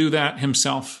didn't do that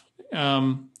himself.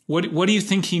 What do you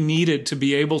think he needed to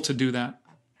be able to do that?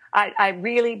 I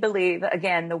really believe,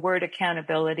 again, the word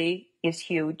accountability is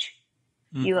huge.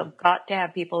 You have got to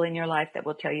have people in your life that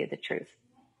will tell you the truth,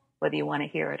 whether you want to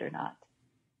hear it or not.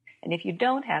 And if you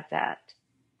don't have that,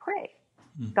 pray.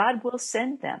 God will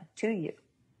send them to you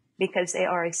because they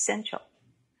are essential.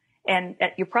 And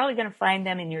you're probably going to find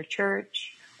them in your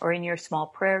church or in your small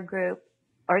prayer group,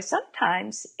 or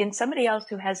sometimes in somebody else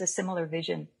who has a similar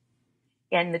vision.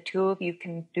 And the two of you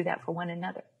can do that for one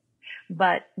another.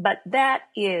 But that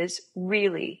is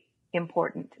really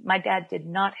important. My dad did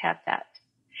not have that.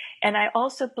 And I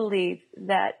also believe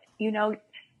that,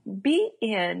 be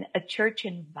in a church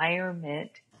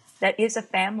environment that is a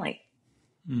family.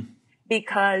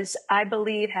 Because I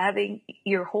believe having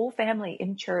your whole family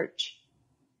in church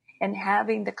and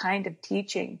having the kind of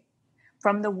teaching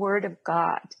from the Word of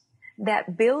God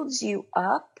that builds you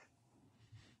up,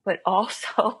 but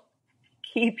also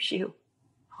keeps you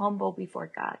humble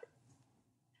before God.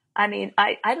 I mean,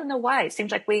 I don't know why. It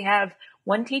seems like we have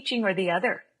one teaching or the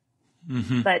other.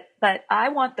 But I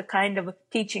want the kind of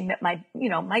teaching that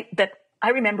that I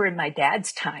remember in my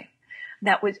dad's time.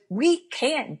 That was, we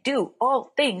can do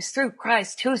all things through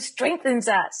Christ who strengthens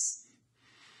us.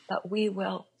 But we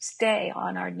will stay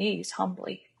on our knees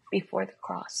humbly before the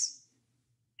cross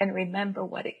and remember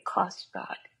what it cost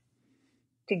God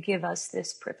to give us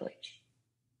this privilege.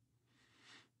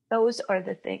 Those are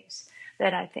the things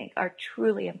that I think are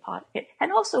truly important.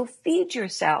 And also feed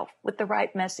yourself with the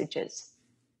right messages.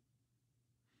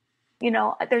 You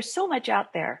know, there's so much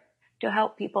out there to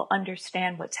help people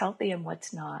understand what's healthy and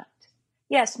what's not.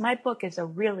 Yes, my book is a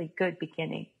really good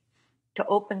beginning to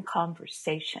open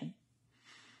conversation.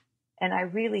 And I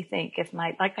really think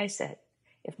like I said,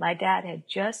 if my dad had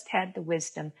just had the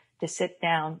wisdom to sit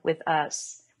down with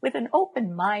us with an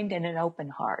open mind and an open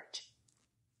heart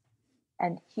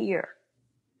and hear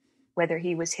whether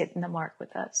he was hitting the mark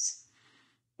with us.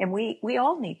 And we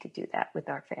all need to do that with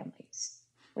our families.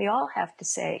 We all have to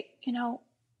say, you know,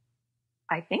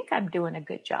 I think I'm doing a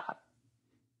good job.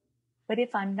 But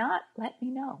if I'm not, let me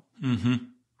know. Mm-hmm.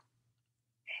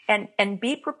 And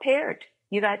be prepared.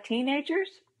 You got teenagers?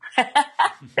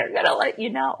 They're going to let you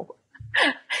know.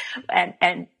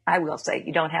 And I will say,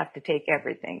 you don't have to take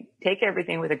everything. Take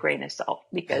everything with a grain of salt,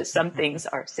 because some things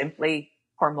are simply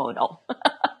hormonal.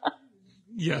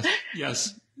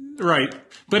 Yes. Right.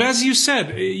 But as you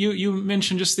said, you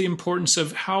mentioned just the importance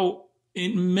of how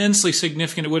immensely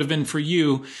significant it would have been for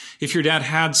you if your dad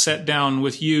had sat down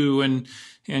with you and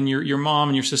your mom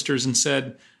and your sisters and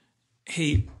said,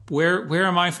 hey, where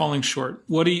am I falling short?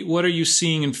 What are you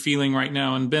seeing and feeling right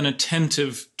now? And been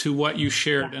attentive to what you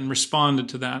shared and responded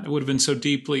to that. It would have been so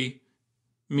deeply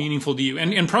meaningful to you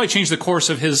and probably changed the course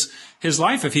of his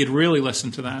life if he had really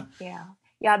listened to that. Yeah.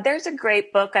 Yeah, there's a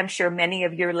great book. I'm sure many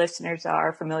of your listeners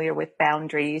are familiar with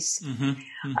Boundaries.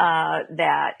 Mm-hmm.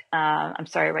 I'm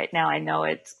sorry, right now I know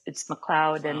it's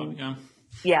McLeod and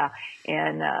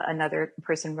and another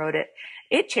person wrote it.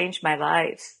 It changed my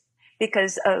life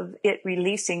because of it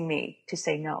releasing me to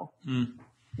say no. Mm.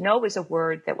 No was a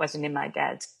word that wasn't in my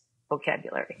dad's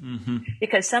vocabulary, mm-hmm.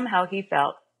 because somehow he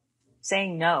felt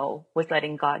saying no was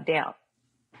letting God down.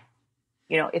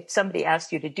 You know, if somebody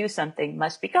asked you to do something,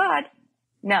 must be God.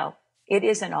 No, it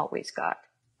isn't always God.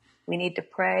 We need to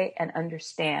pray and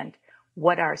understand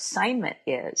what our assignment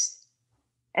is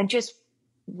and just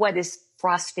what is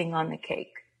frosting on the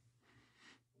cake.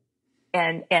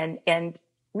 And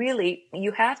really,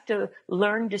 you have to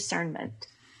learn discernment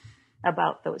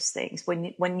about those things.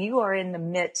 When you are in the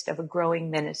midst of a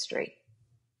growing ministry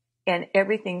and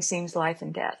everything seems life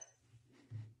and death,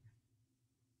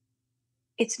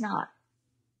 it's not.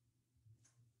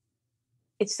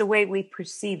 It's the way we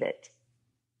perceive it.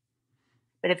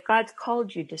 But if God's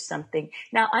called you to something,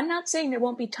 now I'm not saying there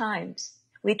won't be times.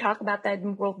 We talk about that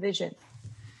in World Vision.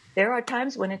 There are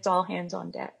times when it's all hands on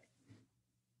deck.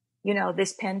 You know,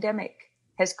 this pandemic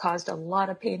has caused a lot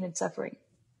of pain and suffering.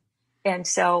 And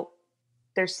so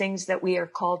there's things that we are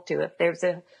called to. If there's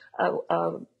a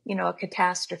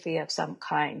catastrophe of some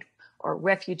kind, or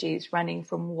refugees running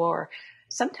from war,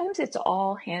 sometimes it's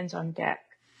all hands on deck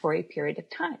for a period of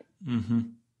time. Mm-hmm.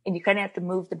 And you kind of have to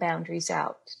move the boundaries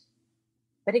out.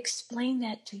 But explain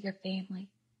that to your family.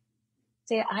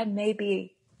 Say, I may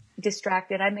be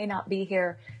distracted. I may not be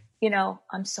here. You know,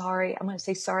 I'm sorry. I'm going to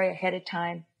say sorry ahead of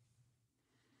time.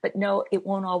 But no, it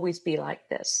won't always be like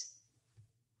this.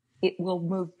 It will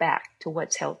move back to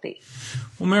what's healthy.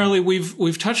 Well, Marilee,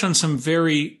 we've touched on some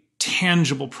very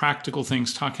tangible, practical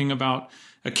things, talking about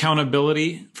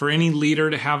accountability for any leader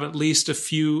to have at least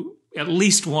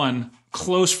one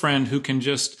close friend who can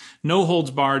just no holds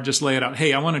barred, just lay it out.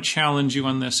 Hey, I want to challenge you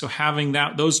on this. So having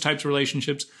those types of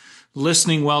relationships,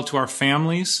 listening well to our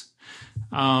families.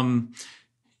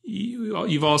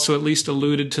 You've also at least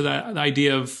alluded to that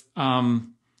idea of,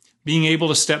 being able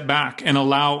to step back and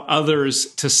allow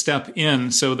others to step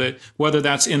in, so that whether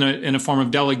that's in a form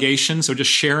of delegation, so just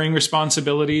sharing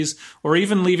responsibilities, or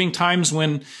even leaving times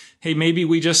when, hey, maybe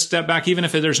we just step back, even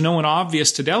if there's no one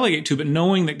obvious to delegate to, but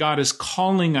knowing that God is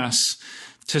calling us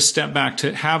to step back,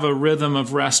 to have a rhythm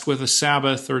of rest with a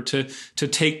Sabbath, or to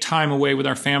take time away with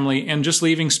our family, and just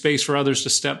leaving space for others to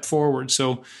step forward.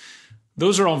 So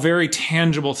those are all very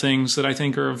tangible things that I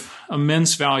think are of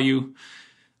immense value.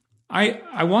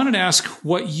 I wanted to ask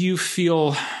what you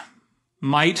feel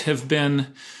might have been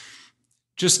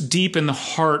just deep in the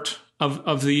heart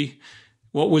of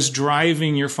what was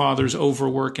driving your father's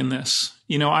overwork in this.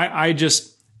 You know, I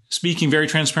just, speaking very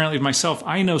transparently of myself,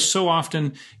 I know so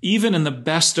often, even in the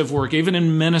best of work, even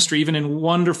in ministry, even in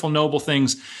wonderful, noble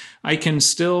things, I can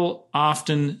still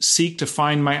often seek to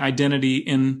find my identity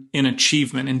in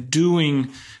achievement, in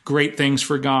doing great things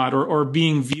for God, or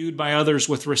being viewed by others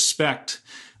with respect.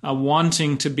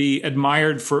 wanting to be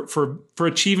admired for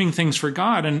achieving things for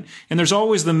God. And there's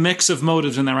always the mix of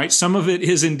motives in that, right? Some of it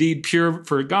is indeed pure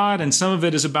for God, and some of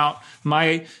it is about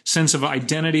my sense of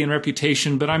identity and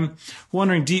reputation. But I'm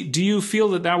wondering, do you feel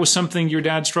that was something your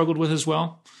dad struggled with as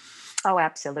well? Oh,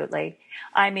 absolutely.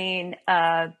 I mean,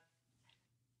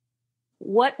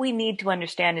 what we need to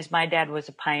understand is my dad was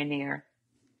a pioneer.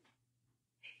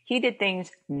 He did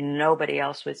things nobody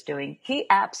else was doing. He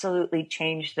absolutely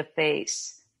changed the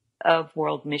face of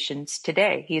world missions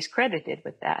today. He's credited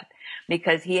with that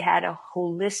because he had a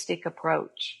holistic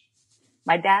approach.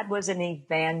 My dad was an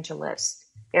evangelist.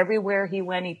 Everywhere he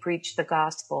went, he preached the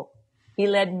gospel. He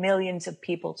led millions of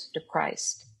people to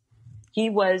Christ. He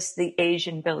was the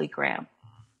Asian Billy Graham.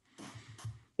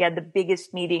 He had the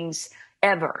biggest meetings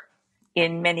ever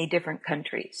in many different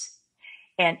countries,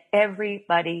 and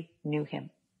everybody knew him.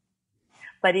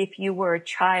 But if you were a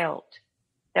child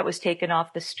that was taken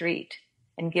off the street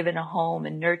and given a home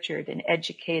and nurtured and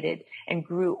educated and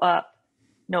grew up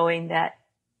knowing that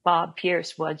Bob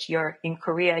Pierce was in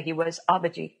Korea, he was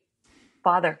Abaji,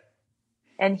 father.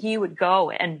 And he would go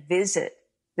and visit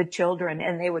the children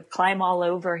and they would climb all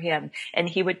over him and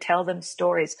he would tell them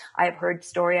stories. I have heard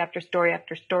story after story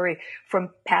after story from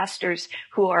pastors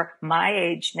who are my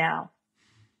age now,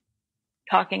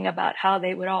 talking about how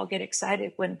they would all get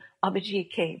excited when Abaji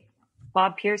came,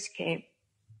 Bob Pierce came.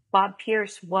 Bob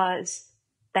Pierce was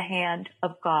the hand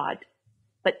of God,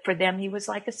 but for them, he was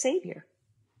like a savior.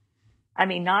 I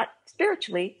mean, not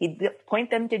spiritually, he'd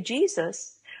point them to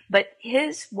Jesus, but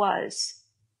his was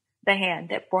the hand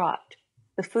that brought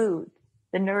the food,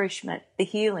 the nourishment, the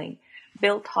healing,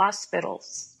 built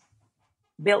hospitals,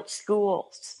 built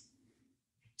schools.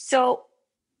 So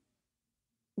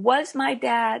was my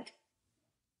dad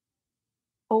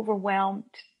overwhelmed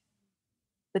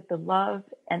with the love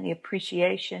and the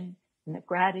appreciation and the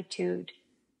gratitude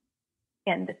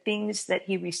and the things that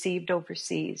he received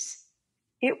overseas?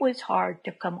 It was hard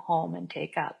to come home and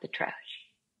take out the trash.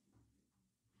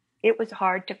 It was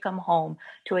hard to come home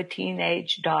to a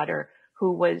teenage daughter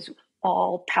who was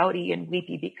all pouty and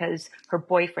weepy because her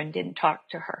boyfriend didn't talk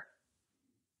to her.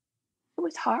 It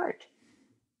was hard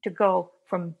to go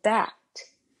from that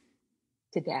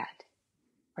to dad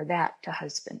or that to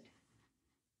husband.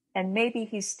 And maybe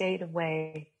he stayed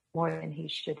away more than he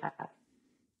should have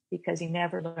because he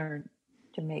never learned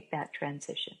to make that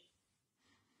transition.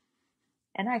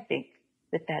 And I think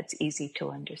that that's easy to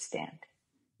understand.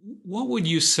 What would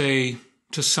you say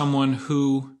to someone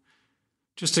who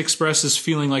just expresses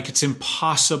feeling like it's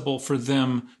impossible for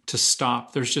them to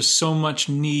stop? There's just so much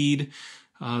need.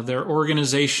 Their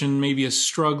organization maybe is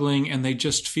struggling and they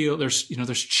just feel there's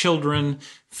children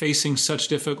facing such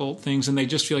difficult things and they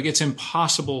just feel like it's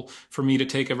impossible for me to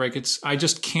take a break. I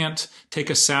just can't take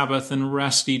a Sabbath and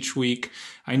rest each week.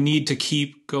 I need to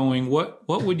keep going. What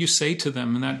would you say to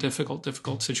them in that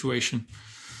difficult situation?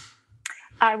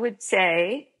 I would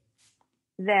say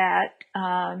that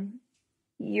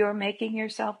you're making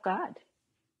yourself God.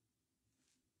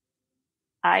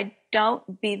 I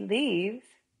don't believe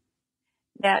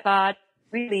that God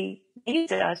really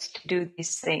needs us to do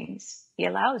these things. He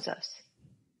allows us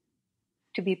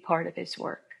to be part of his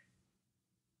work.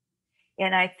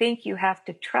 And I think you have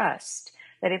to trust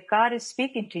that if God is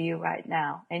speaking to you right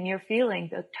now and you're feeling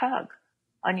the tug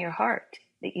on your heart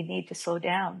that you need to slow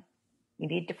down, you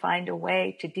need to find a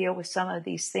way to deal with some of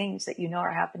these things that you know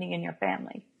are happening in your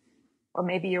family, or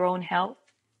maybe your own health.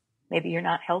 Maybe you're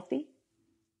not healthy.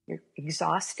 You're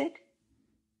exhausted.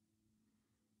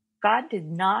 God did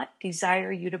not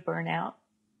desire you to burn out.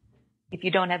 If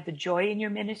you don't have the joy in your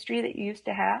ministry that you used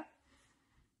to have,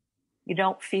 you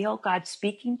don't feel God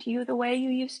speaking to you the way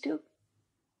you used to,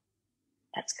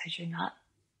 that's because you're not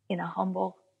in a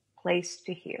humble place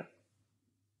to hear.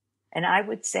 And I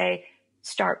would say,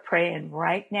 start praying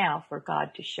right now for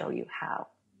God to show you how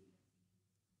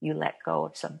you let go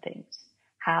of some things,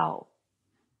 how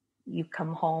you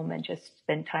come home and just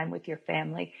spend time with your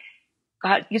family.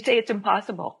 God, you say it's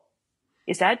impossible.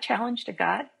 Is that a challenge to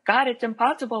God? God, it's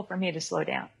impossible for me to slow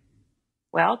down.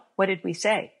 Well, what did we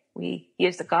say? He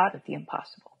is the God of the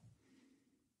impossible.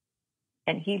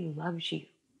 And he loves you.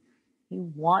 He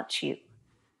wants you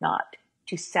not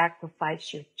to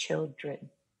sacrifice your children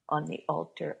on the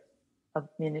altar of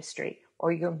ministry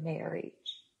or your marriage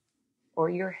or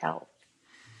your health.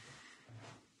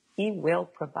 He will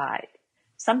provide.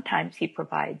 Sometimes he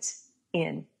provides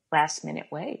in last minute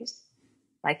ways,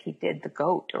 like he did the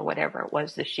goat or whatever it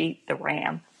was, the sheep, the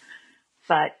ram.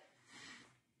 But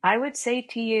I would say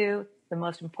to you, the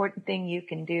most important thing you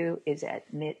can do is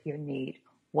admit your need.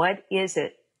 What is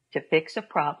it to fix a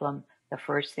problem the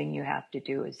first thing you have to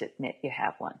do is admit you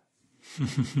have one.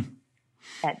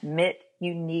 Admit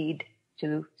you need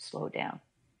to slow down.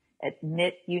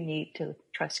 Admit you need to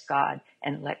trust God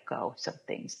and let go of some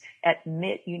things.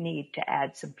 Admit you need to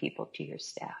add some people to your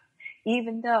staff.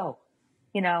 Even though,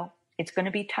 it's going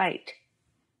to be tight.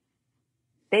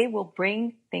 They will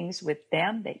bring things with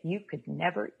them that you could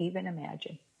never even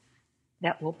imagine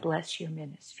that will bless your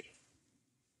ministry.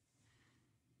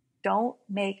 Don't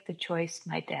make the choice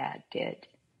my dad did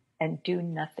and do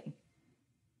nothing.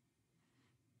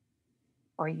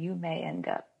 Or you may end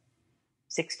up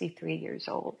 63 years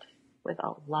old with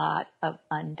a lot of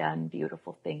undone,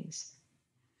 beautiful things.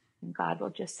 And God will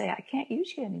just say, I can't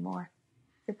use you anymore.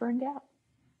 You're burned out.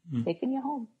 Taking you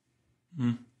home.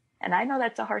 And I know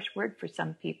that's a harsh word for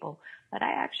some people, but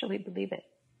I actually believe it.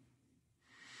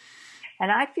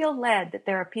 And I feel led that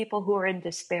there are people who are in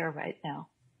despair right now,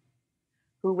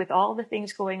 who with all the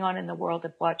things going on in the world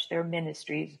have watched their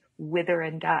ministries wither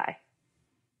and die.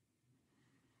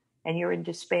 And you're in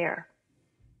despair.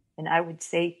 And I would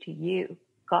say to you,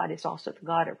 God is also the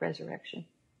God of resurrection.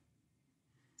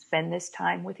 Spend this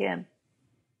time with him.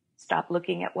 Stop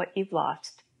looking at what you've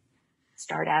lost.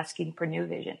 Start asking for new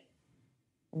vision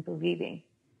and believing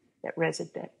that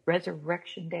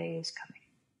resurrection day is coming.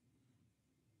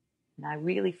 And I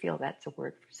really feel that's a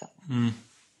word for someone.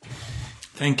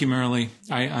 Thank you, Marilee.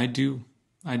 I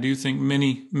do think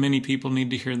many people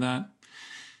need to hear that.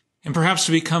 And perhaps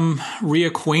to become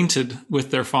reacquainted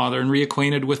with their Father and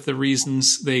reacquainted with the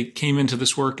reasons they came into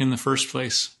this work in the first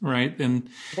place, right? And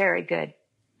very good.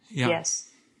 Yeah. Yes.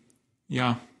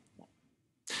 Yeah.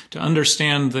 To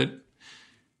understand that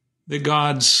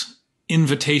God's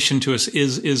invitation to us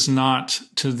is not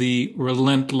to the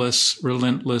relentless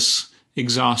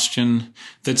exhaustion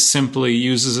that simply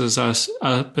uses us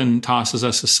up and tosses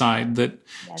us aside. That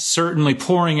certainly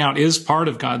pouring out is part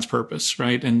of God's purpose,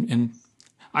 right? And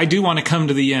I do want to come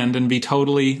to the end and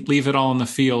leave it all in the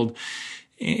field.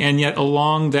 And yet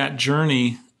along that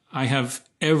journey, I have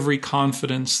every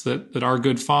confidence that our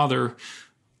good Father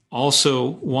also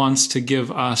wants to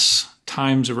give us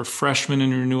times of refreshment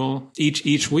and renewal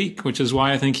each week, which is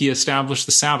why I think he established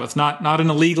the Sabbath, not in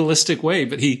a legalistic way,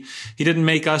 but he didn't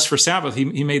make us for Sabbath.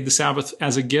 He made the Sabbath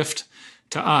as a gift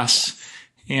to us.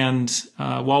 And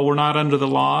while we're not under the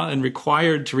law and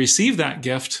required to receive that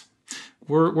gift,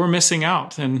 we're missing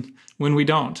out, and when we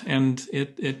don't. And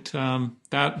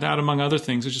that among other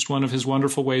things is just one of his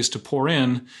wonderful ways to pour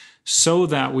in so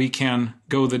that we can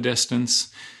go the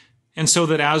distance. And so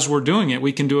that as we're doing it,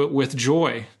 we can do it with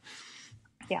joy.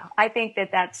 Yeah, I think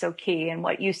that's so key. And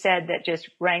what you said that just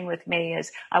rang with me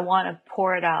is I want to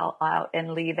pour it all out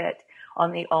and leave it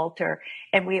on the altar.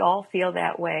 And we all feel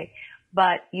that way.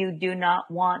 But you do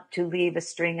not want to leave a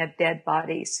string of dead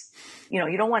bodies.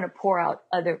 You don't want to pour out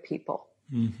other people.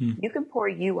 Mm-hmm. You can pour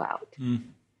you out,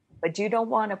 but you don't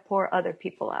want to pour other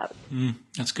people out.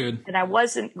 That's good. And I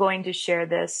wasn't going to share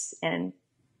this, and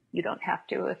you don't have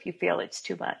to if you feel it's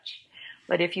too much.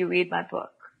 But if you read my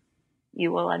book,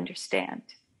 you will understand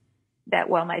that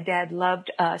while my dad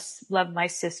loved us, loved my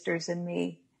sisters and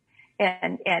me,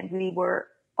 and we were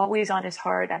always on his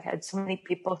heart. I've had so many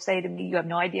people say to me, you have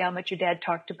no idea how much your dad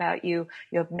talked about you.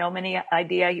 You have no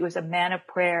idea. He was a man of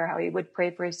prayer, how he would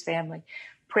pray for his family.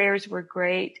 Prayers were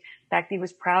great. In fact, he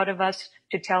was proud of us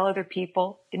to tell other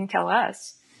people. Didn't tell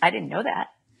us. I didn't know that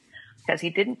because he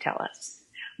didn't tell us,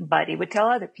 but he would tell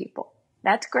other people.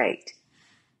 That's great.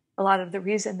 A lot of the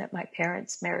reason that my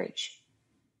parents' marriage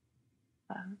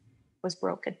was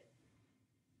broken.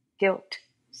 Guilt,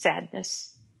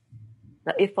 sadness,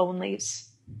 the if onlys,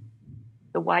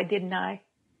 the why didn't I,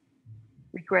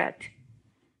 regret.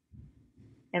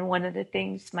 And one of the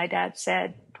things my dad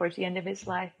said towards the end of his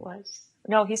life was,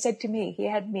 he said to me, he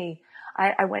had me.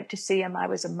 I went to see him. I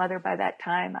was a mother by that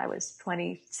time. I was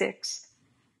 26.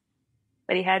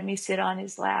 But he had me sit on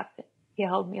his lap. He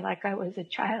held me like I was a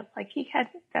child, like he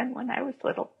hadn't done when I was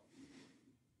little.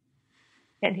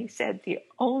 And he said, the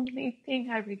only thing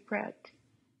I regret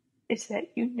is that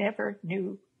you never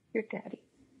knew your daddy.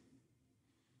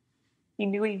 He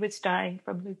knew he was dying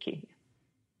from leukemia.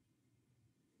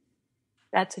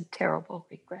 That's a terrible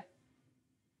regret.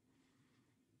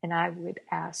 And I would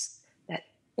ask that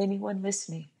anyone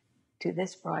listening to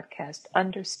this broadcast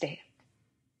understand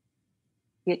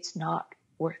it's not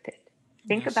worth it.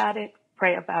 Think about it,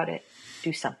 pray about it,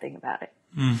 do something about it.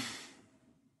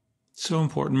 So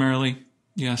important, Marilee.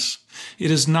 Yes. It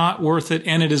is not worth it,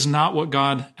 and it is not what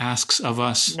God asks of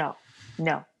us. No.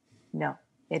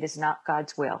 It is not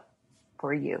God's will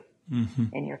for you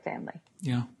and your family.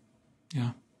 Yeah.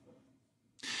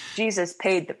 Jesus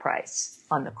paid the price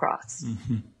on the cross.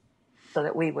 so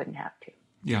that we wouldn't have to.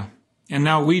 Yeah. And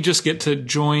now we just get to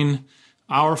join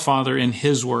our Father in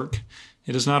his work.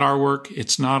 It is not our work.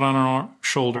 It's not on our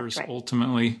shoulders, That's right.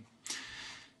 ultimately.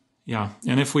 Yeah.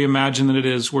 And if we imagine that it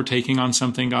is, we're taking on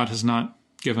something God has not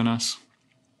given us.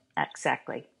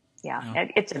 Exactly. Yeah.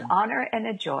 And it's an honor and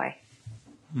a joy.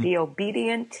 Be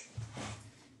obedient,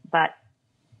 but,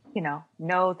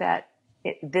 know that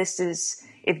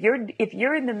if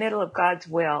you're in the middle of God's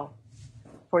will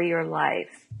for your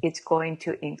life, it's going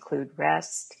to include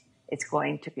rest. It's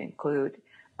going to include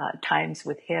times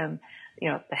with him.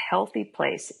 The healthy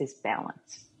place is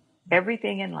balance.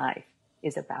 Everything in life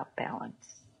is about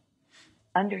balance.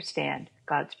 Understand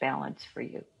God's balance for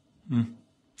you.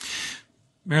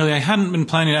 Marilee, I hadn't been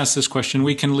planning to ask this question.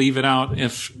 We can leave it out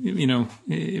if,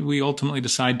 we ultimately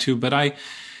decide to. But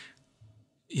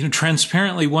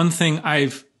transparently, one thing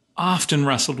I've often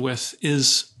wrestled with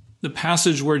is the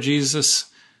passage where Jesus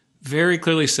very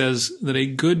clearly says that a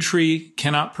good tree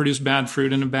cannot produce bad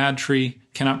fruit and a bad tree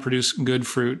cannot produce good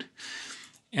fruit.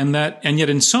 And yet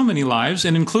in so many lives,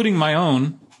 and including my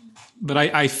own, but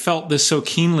I felt this so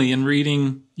keenly in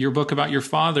reading your book about your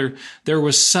father, there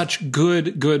was such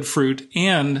good fruit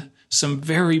and some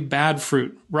very bad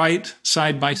fruit right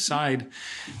side by side.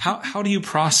 How do you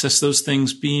process those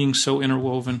things being so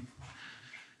interwoven?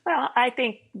 Well, I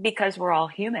think because we're all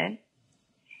human,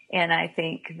 and I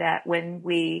think that when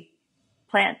we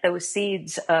plant those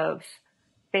seeds of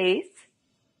faith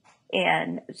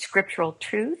and scriptural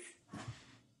truth,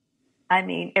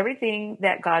 everything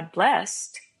that God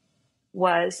blessed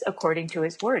was according to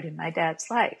his word in my dad's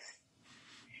life.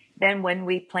 Then when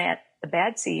we plant the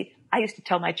bad seed, I used to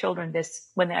tell my children this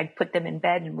when I'd put them in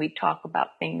bed and we'd talk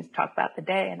about things, talk about the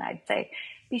day, and I'd say,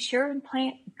 be sure and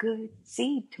plant good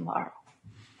seed tomorrow,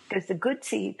 because the good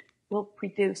seed will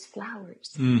produce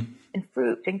flowers and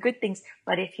fruit and good things.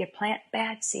 But if you plant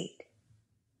bad seed,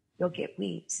 you'll get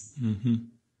weeds. Mm-hmm.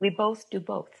 We both do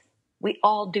both. We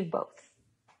all do both.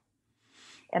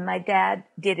 And my dad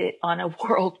did it on a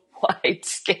worldwide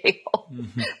scale.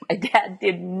 Mm-hmm. My dad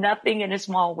did nothing in a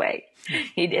small way.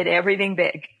 He did everything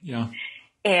big. Yeah.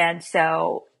 And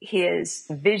so his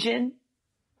vision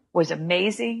was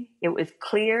amazing. It was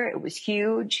clear. It was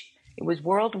huge. It was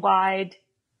worldwide.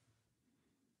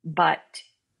 But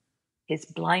his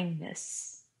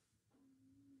blindness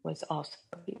was also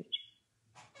huge.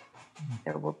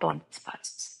 There were blind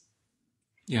spots.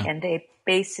 Yeah. And they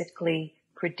basically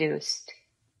produced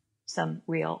some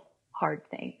real hard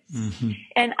things. Mm-hmm.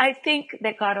 And I think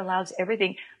that God allows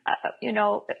everything.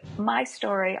 My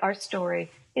story, our story,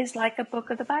 is like a book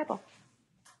of the Bible.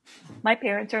 My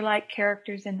parents are like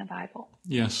characters in the Bible.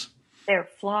 Yes. They're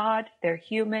flawed. They're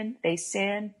human. They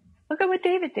sin. Look at what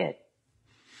David did.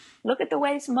 Look at the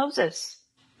ways Moses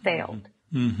failed.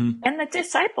 Mm-hmm. And the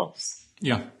disciples.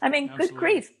 Yeah. Absolutely. Good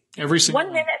grief. Every single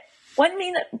one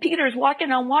minute Peter's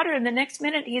walking on water, and the next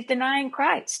minute he's denying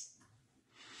Christ.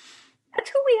 That's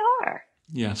who we are.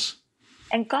 Yes.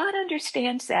 And God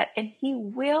understands that, and he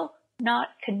will not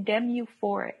condemn you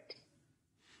for it.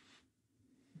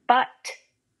 But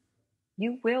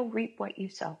you will reap what you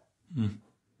sow. Mm.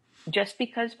 Just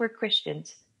because we're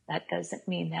Christians, that doesn't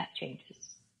mean that changes.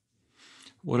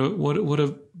 What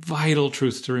a vital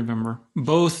truth to remember.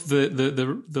 Both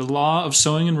the law of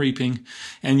sowing and reaping,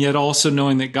 and yet also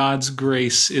knowing that God's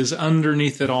grace is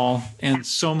underneath it all and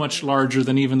so much larger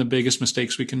than even the biggest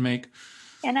mistakes we can make.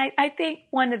 And I think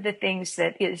one of the things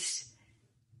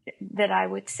that I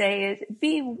would say is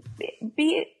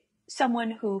be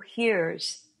someone who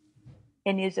hears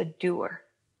and is a doer.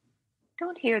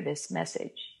 Don't hear this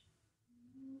message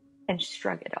and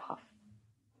shrug it off.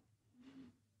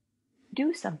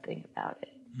 Do something about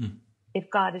it if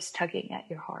God is tugging at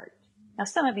your heart. Now,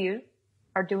 some of you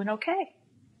are doing okay.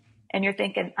 And you're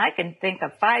thinking, I can think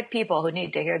of 5 people who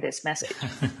need to hear this message.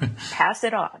 Pass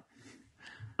it on.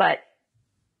 But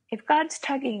if God's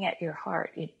tugging at your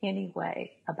heart in any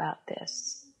way about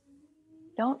this,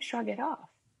 don't shrug it off.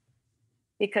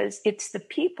 Because it's the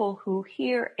people who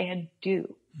hear and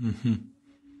do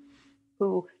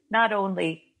who not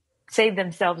only save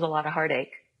themselves a lot of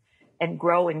heartache, and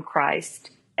grow in Christ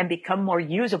and become more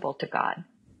usable to God.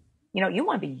 You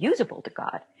want to be usable to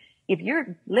God. If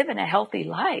you're living a healthy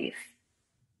life,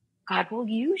 God will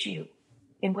use you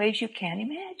in ways you can't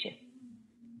imagine.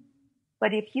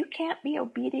 But if you can't be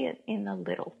obedient in the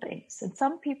little things, and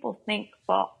some people think,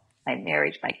 well, my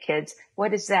marriage, my kids, what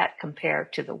does that compare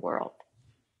to the world?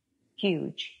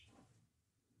 Huge.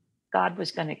 God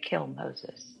was going to kill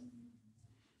Moses.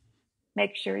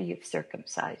 Make sure you've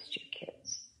circumcised your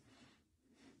kids.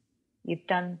 You've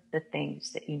done the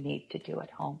things that you need to do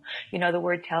at home. The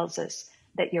word tells us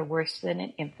that you're worse than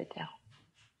an infidel.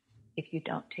 if you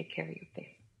don't take care of your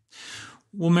family.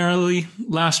 Well, Marilee,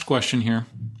 last question here.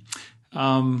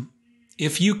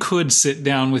 If you could sit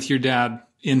down with your dad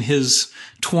in his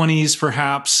 20s,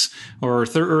 perhaps, or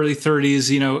early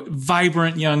 30s,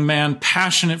 vibrant young man,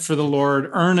 passionate for the Lord,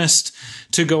 earnest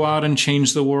to go out and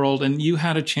change the world, and you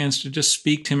had a chance to just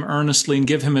speak to him earnestly and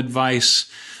give him advice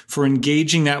for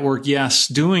engaging that work, yes,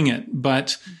 doing it,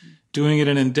 but doing it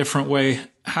in a different way,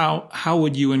 how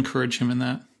would you encourage him in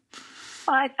that?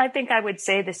 Well, I think I would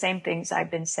say the same things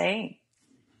I've been saying.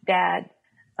 Dad,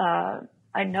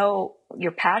 I know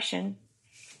your passion,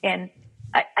 and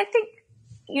I think,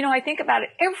 I think about it.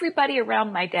 Everybody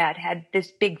around my dad had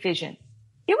this big vision.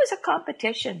 It was a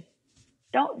competition.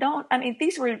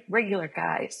 These were regular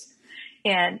guys.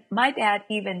 And my dad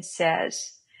even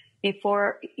says,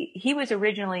 before he was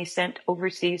originally sent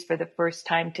overseas for the first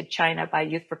time to China by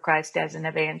Youth for Christ as an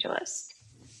evangelist.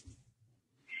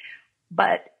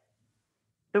 But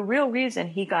the real reason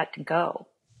he got to go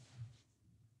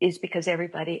is because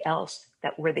everybody else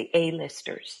that were the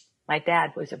A-listers. My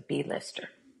dad was a B-lister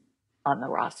on the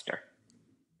roster.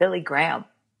 Billy Graham.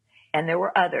 And there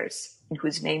were others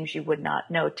whose names you would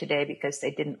not know today because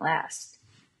they didn't last.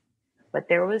 But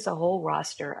there was a whole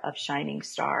roster of shining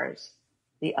stars,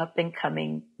 the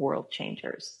up-and-coming world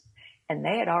changers. And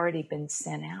they had already been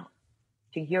sent out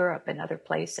to Europe and other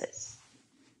places.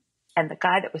 And the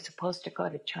guy that was supposed to go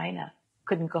to China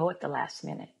couldn't go at the last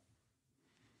minute.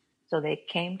 So they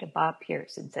came to Bob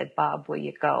Pierce and said, Bob, will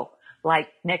you go? Like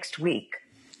next week.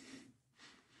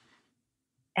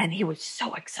 And he was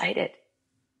so excited.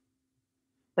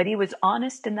 But he was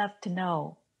honest enough to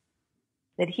know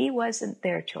that he wasn't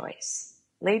their choice.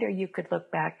 Later, you could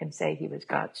look back and say he was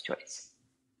God's choice.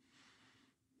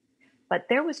 But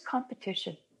there was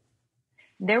competition.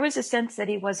 There was a sense that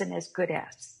he wasn't as good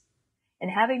as,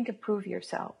 and having to prove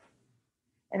yourself,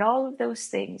 and all of those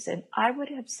things. And I would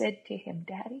have said to him,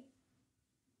 Daddy,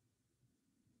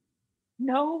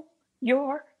 no,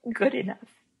 you're good enough.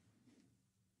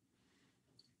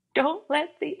 Don't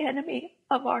let the enemy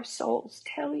of our souls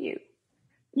tell you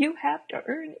you have to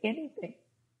earn anything.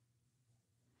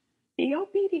 Be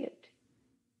obedient,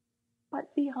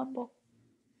 but be humble.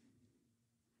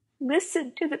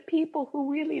 Listen to the people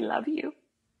who really love you.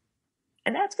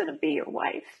 And that's going to be your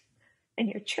wife and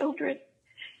your children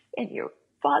and your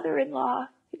father-in-law,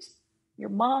 your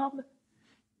mom,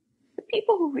 the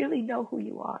people who really know who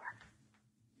you are.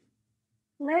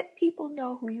 Let people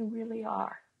know who you really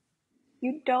are.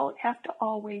 You don't have to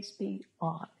always be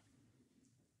on.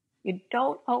 You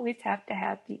don't always have to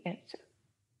have the answer.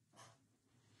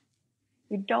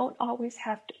 You don't always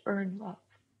have to earn love.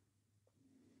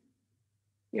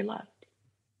 You're loved.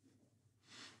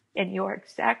 And you're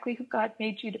exactly who God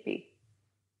made you to be.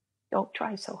 Don't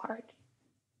try so hard.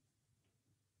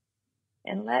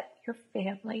 And let your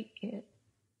family in.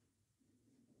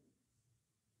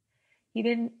 He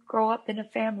didn't grow up in a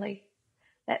family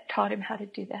that taught him how to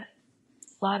do that.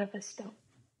 A lot of us don't.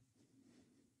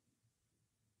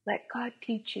 Let God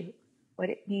teach you what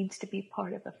it means to be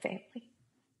part of a family.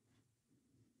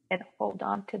 And hold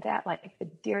on to that like the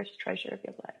dearest treasure of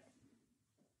your life.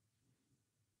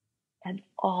 And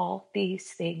all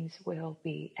these things will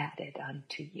be added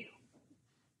unto you.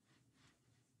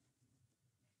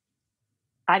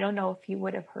 I don't know if you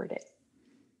would have heard it.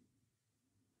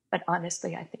 But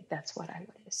honestly, I think that's what I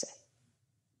would have said.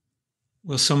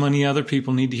 Well, so many other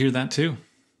people need to hear that too.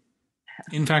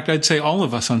 In fact, I'd say all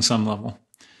of us on some level.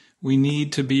 We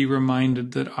need to be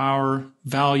reminded that our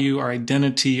value, our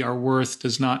identity, our worth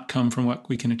does not come from what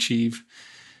we can achieve,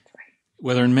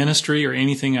 whether in ministry or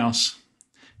anything else.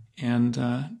 And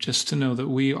just to know that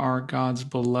we are God's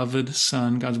beloved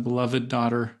son, God's beloved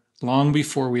daughter, long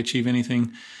before we achieve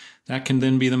anything, that can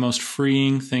then be the most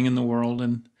freeing thing in the world.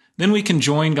 And then we can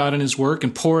join God in his work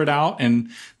and pour it out and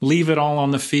leave it all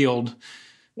on the field.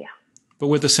 Yeah. But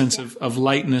with a sense of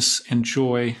lightness and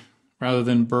joy rather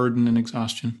than burden and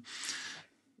exhaustion.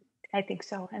 I think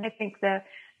so. And I think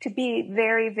to be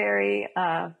very, very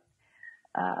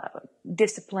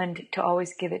disciplined to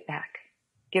always give it back.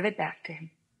 Give it back to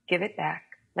him. Give it back.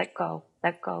 Let go,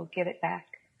 give it back.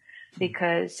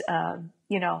 Because, I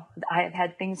have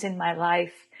had things in my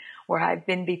life where I've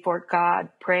been before God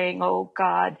praying, oh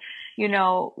God,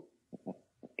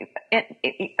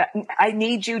 I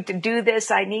need you to do this.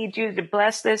 I need you to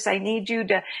bless this. I need you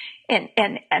to,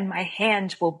 and my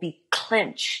hands will be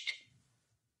clenched.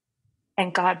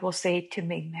 And God will say to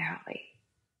me, Marilee,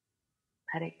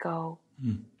 let it go.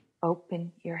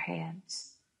 Open your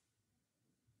hands.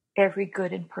 Every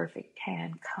good and perfect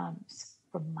hand comes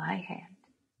from my hand.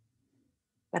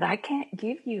 But I can't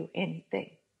give you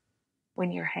anything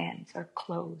when your hands are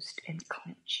closed and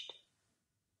clenched.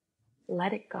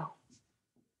 Let it go.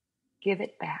 Give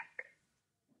it back.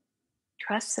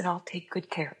 Trust that I'll take good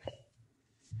care of it.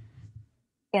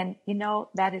 And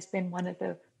that has been one of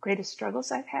the greatest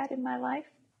struggles I've had in my life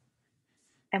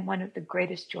and one of the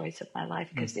greatest joys of my life,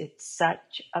 because it's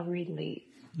such a relief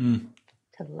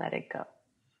to let it go.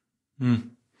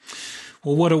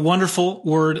 Well, what a wonderful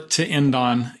word to end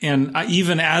on. And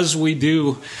even as we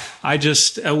do, I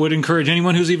would encourage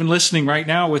anyone who's even listening right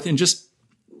now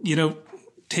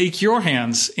take your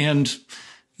hands, and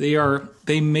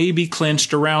they may be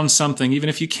clenched around something. Even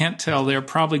if you can't tell, they're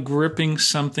probably gripping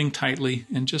something tightly,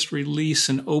 and just release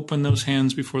and open those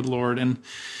hands before the Lord. And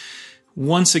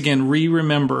once again,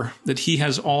 remember that He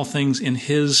has all things in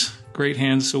His great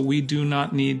hands, so we do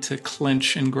not need to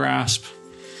clench and grasp.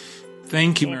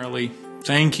 Thank you, Marilee.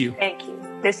 Thank you. Thank you.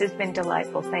 This has been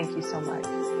delightful. Thank you so much.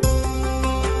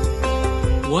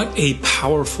 What a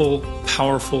powerful,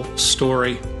 powerful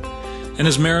story. And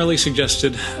as Marilee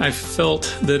suggested, I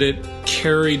felt that it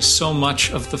carried so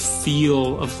much of the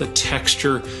feel, of the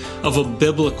texture of a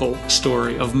biblical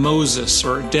story of Moses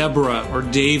or Deborah or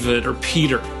David or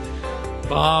Peter.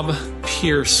 Bob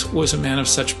Pierce was a man of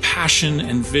such passion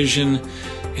and vision,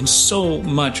 and so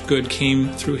much good came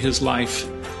through his life.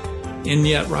 And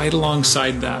yet, right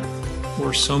alongside that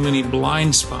were so many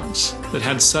blind spots that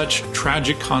had such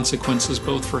tragic consequences,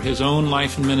 both for his own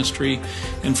life and ministry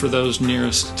and for those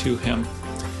nearest to him.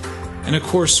 And of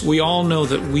course, we all know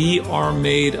that we are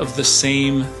made of the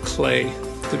same clay,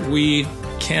 that we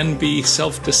can be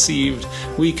self-deceived.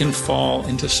 We can fall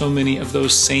into so many of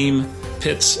those same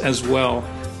pits as well,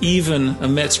 even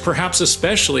amidst, perhaps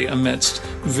especially amidst,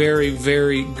 very,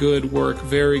 very good work,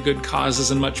 very good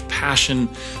causes, and much passion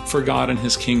for God and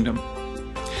His kingdom.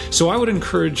 So I would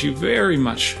encourage you very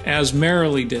much, as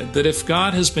Marilee did, that if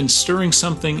God has been stirring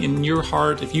something in your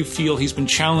heart, if you feel He's been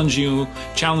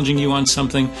challenging you on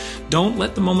something, don't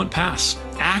let the moment pass.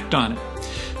 Act on it.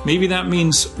 Maybe that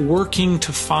means working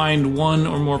to find one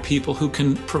or more people who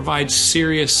can provide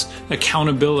serious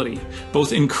accountability,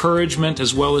 both encouragement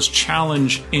as well as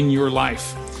challenge in your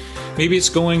life. Maybe it's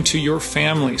going to your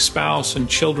family, spouse, and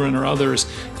children or others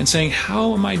and saying,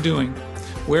 how am I doing?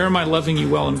 Where am I loving you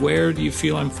well, and where do you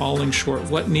feel I'm falling short?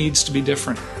 What needs to be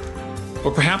different?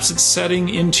 Or perhaps it's setting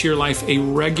into your life a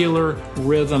regular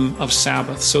rhythm of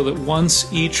Sabbath so that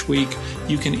once each week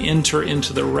you can enter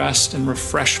into the rest and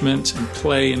refreshment and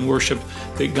play and worship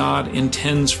that God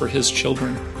intends for His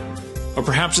children. Or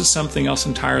perhaps it's something else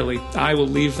entirely. I will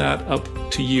leave that up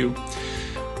to you.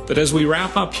 But as we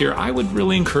wrap up here, I would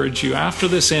really encourage you after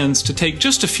this ends to take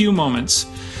just a few moments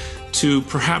to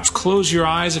perhaps close your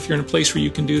eyes if you're in a place where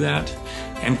you can do that,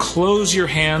 and close your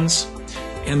hands,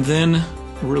 and then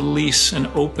release and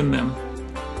open them.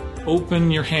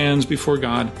 Open your hands before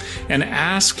God and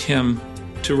ask Him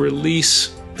to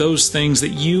release those things that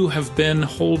you have been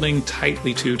holding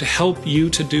tightly to help you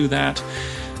to do that,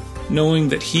 knowing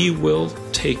that He will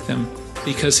take them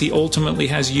because He ultimately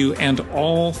has you and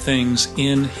all things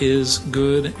in His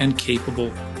good and capable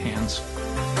hands.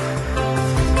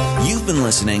 You've been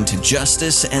listening to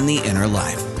Justice and the Inner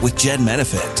Life with Jedd,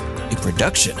 a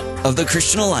production of the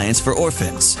Christian Alliance for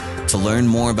Orphans. To learn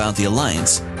more about the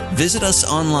Alliance, visit us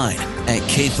online at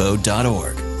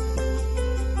cafo.org.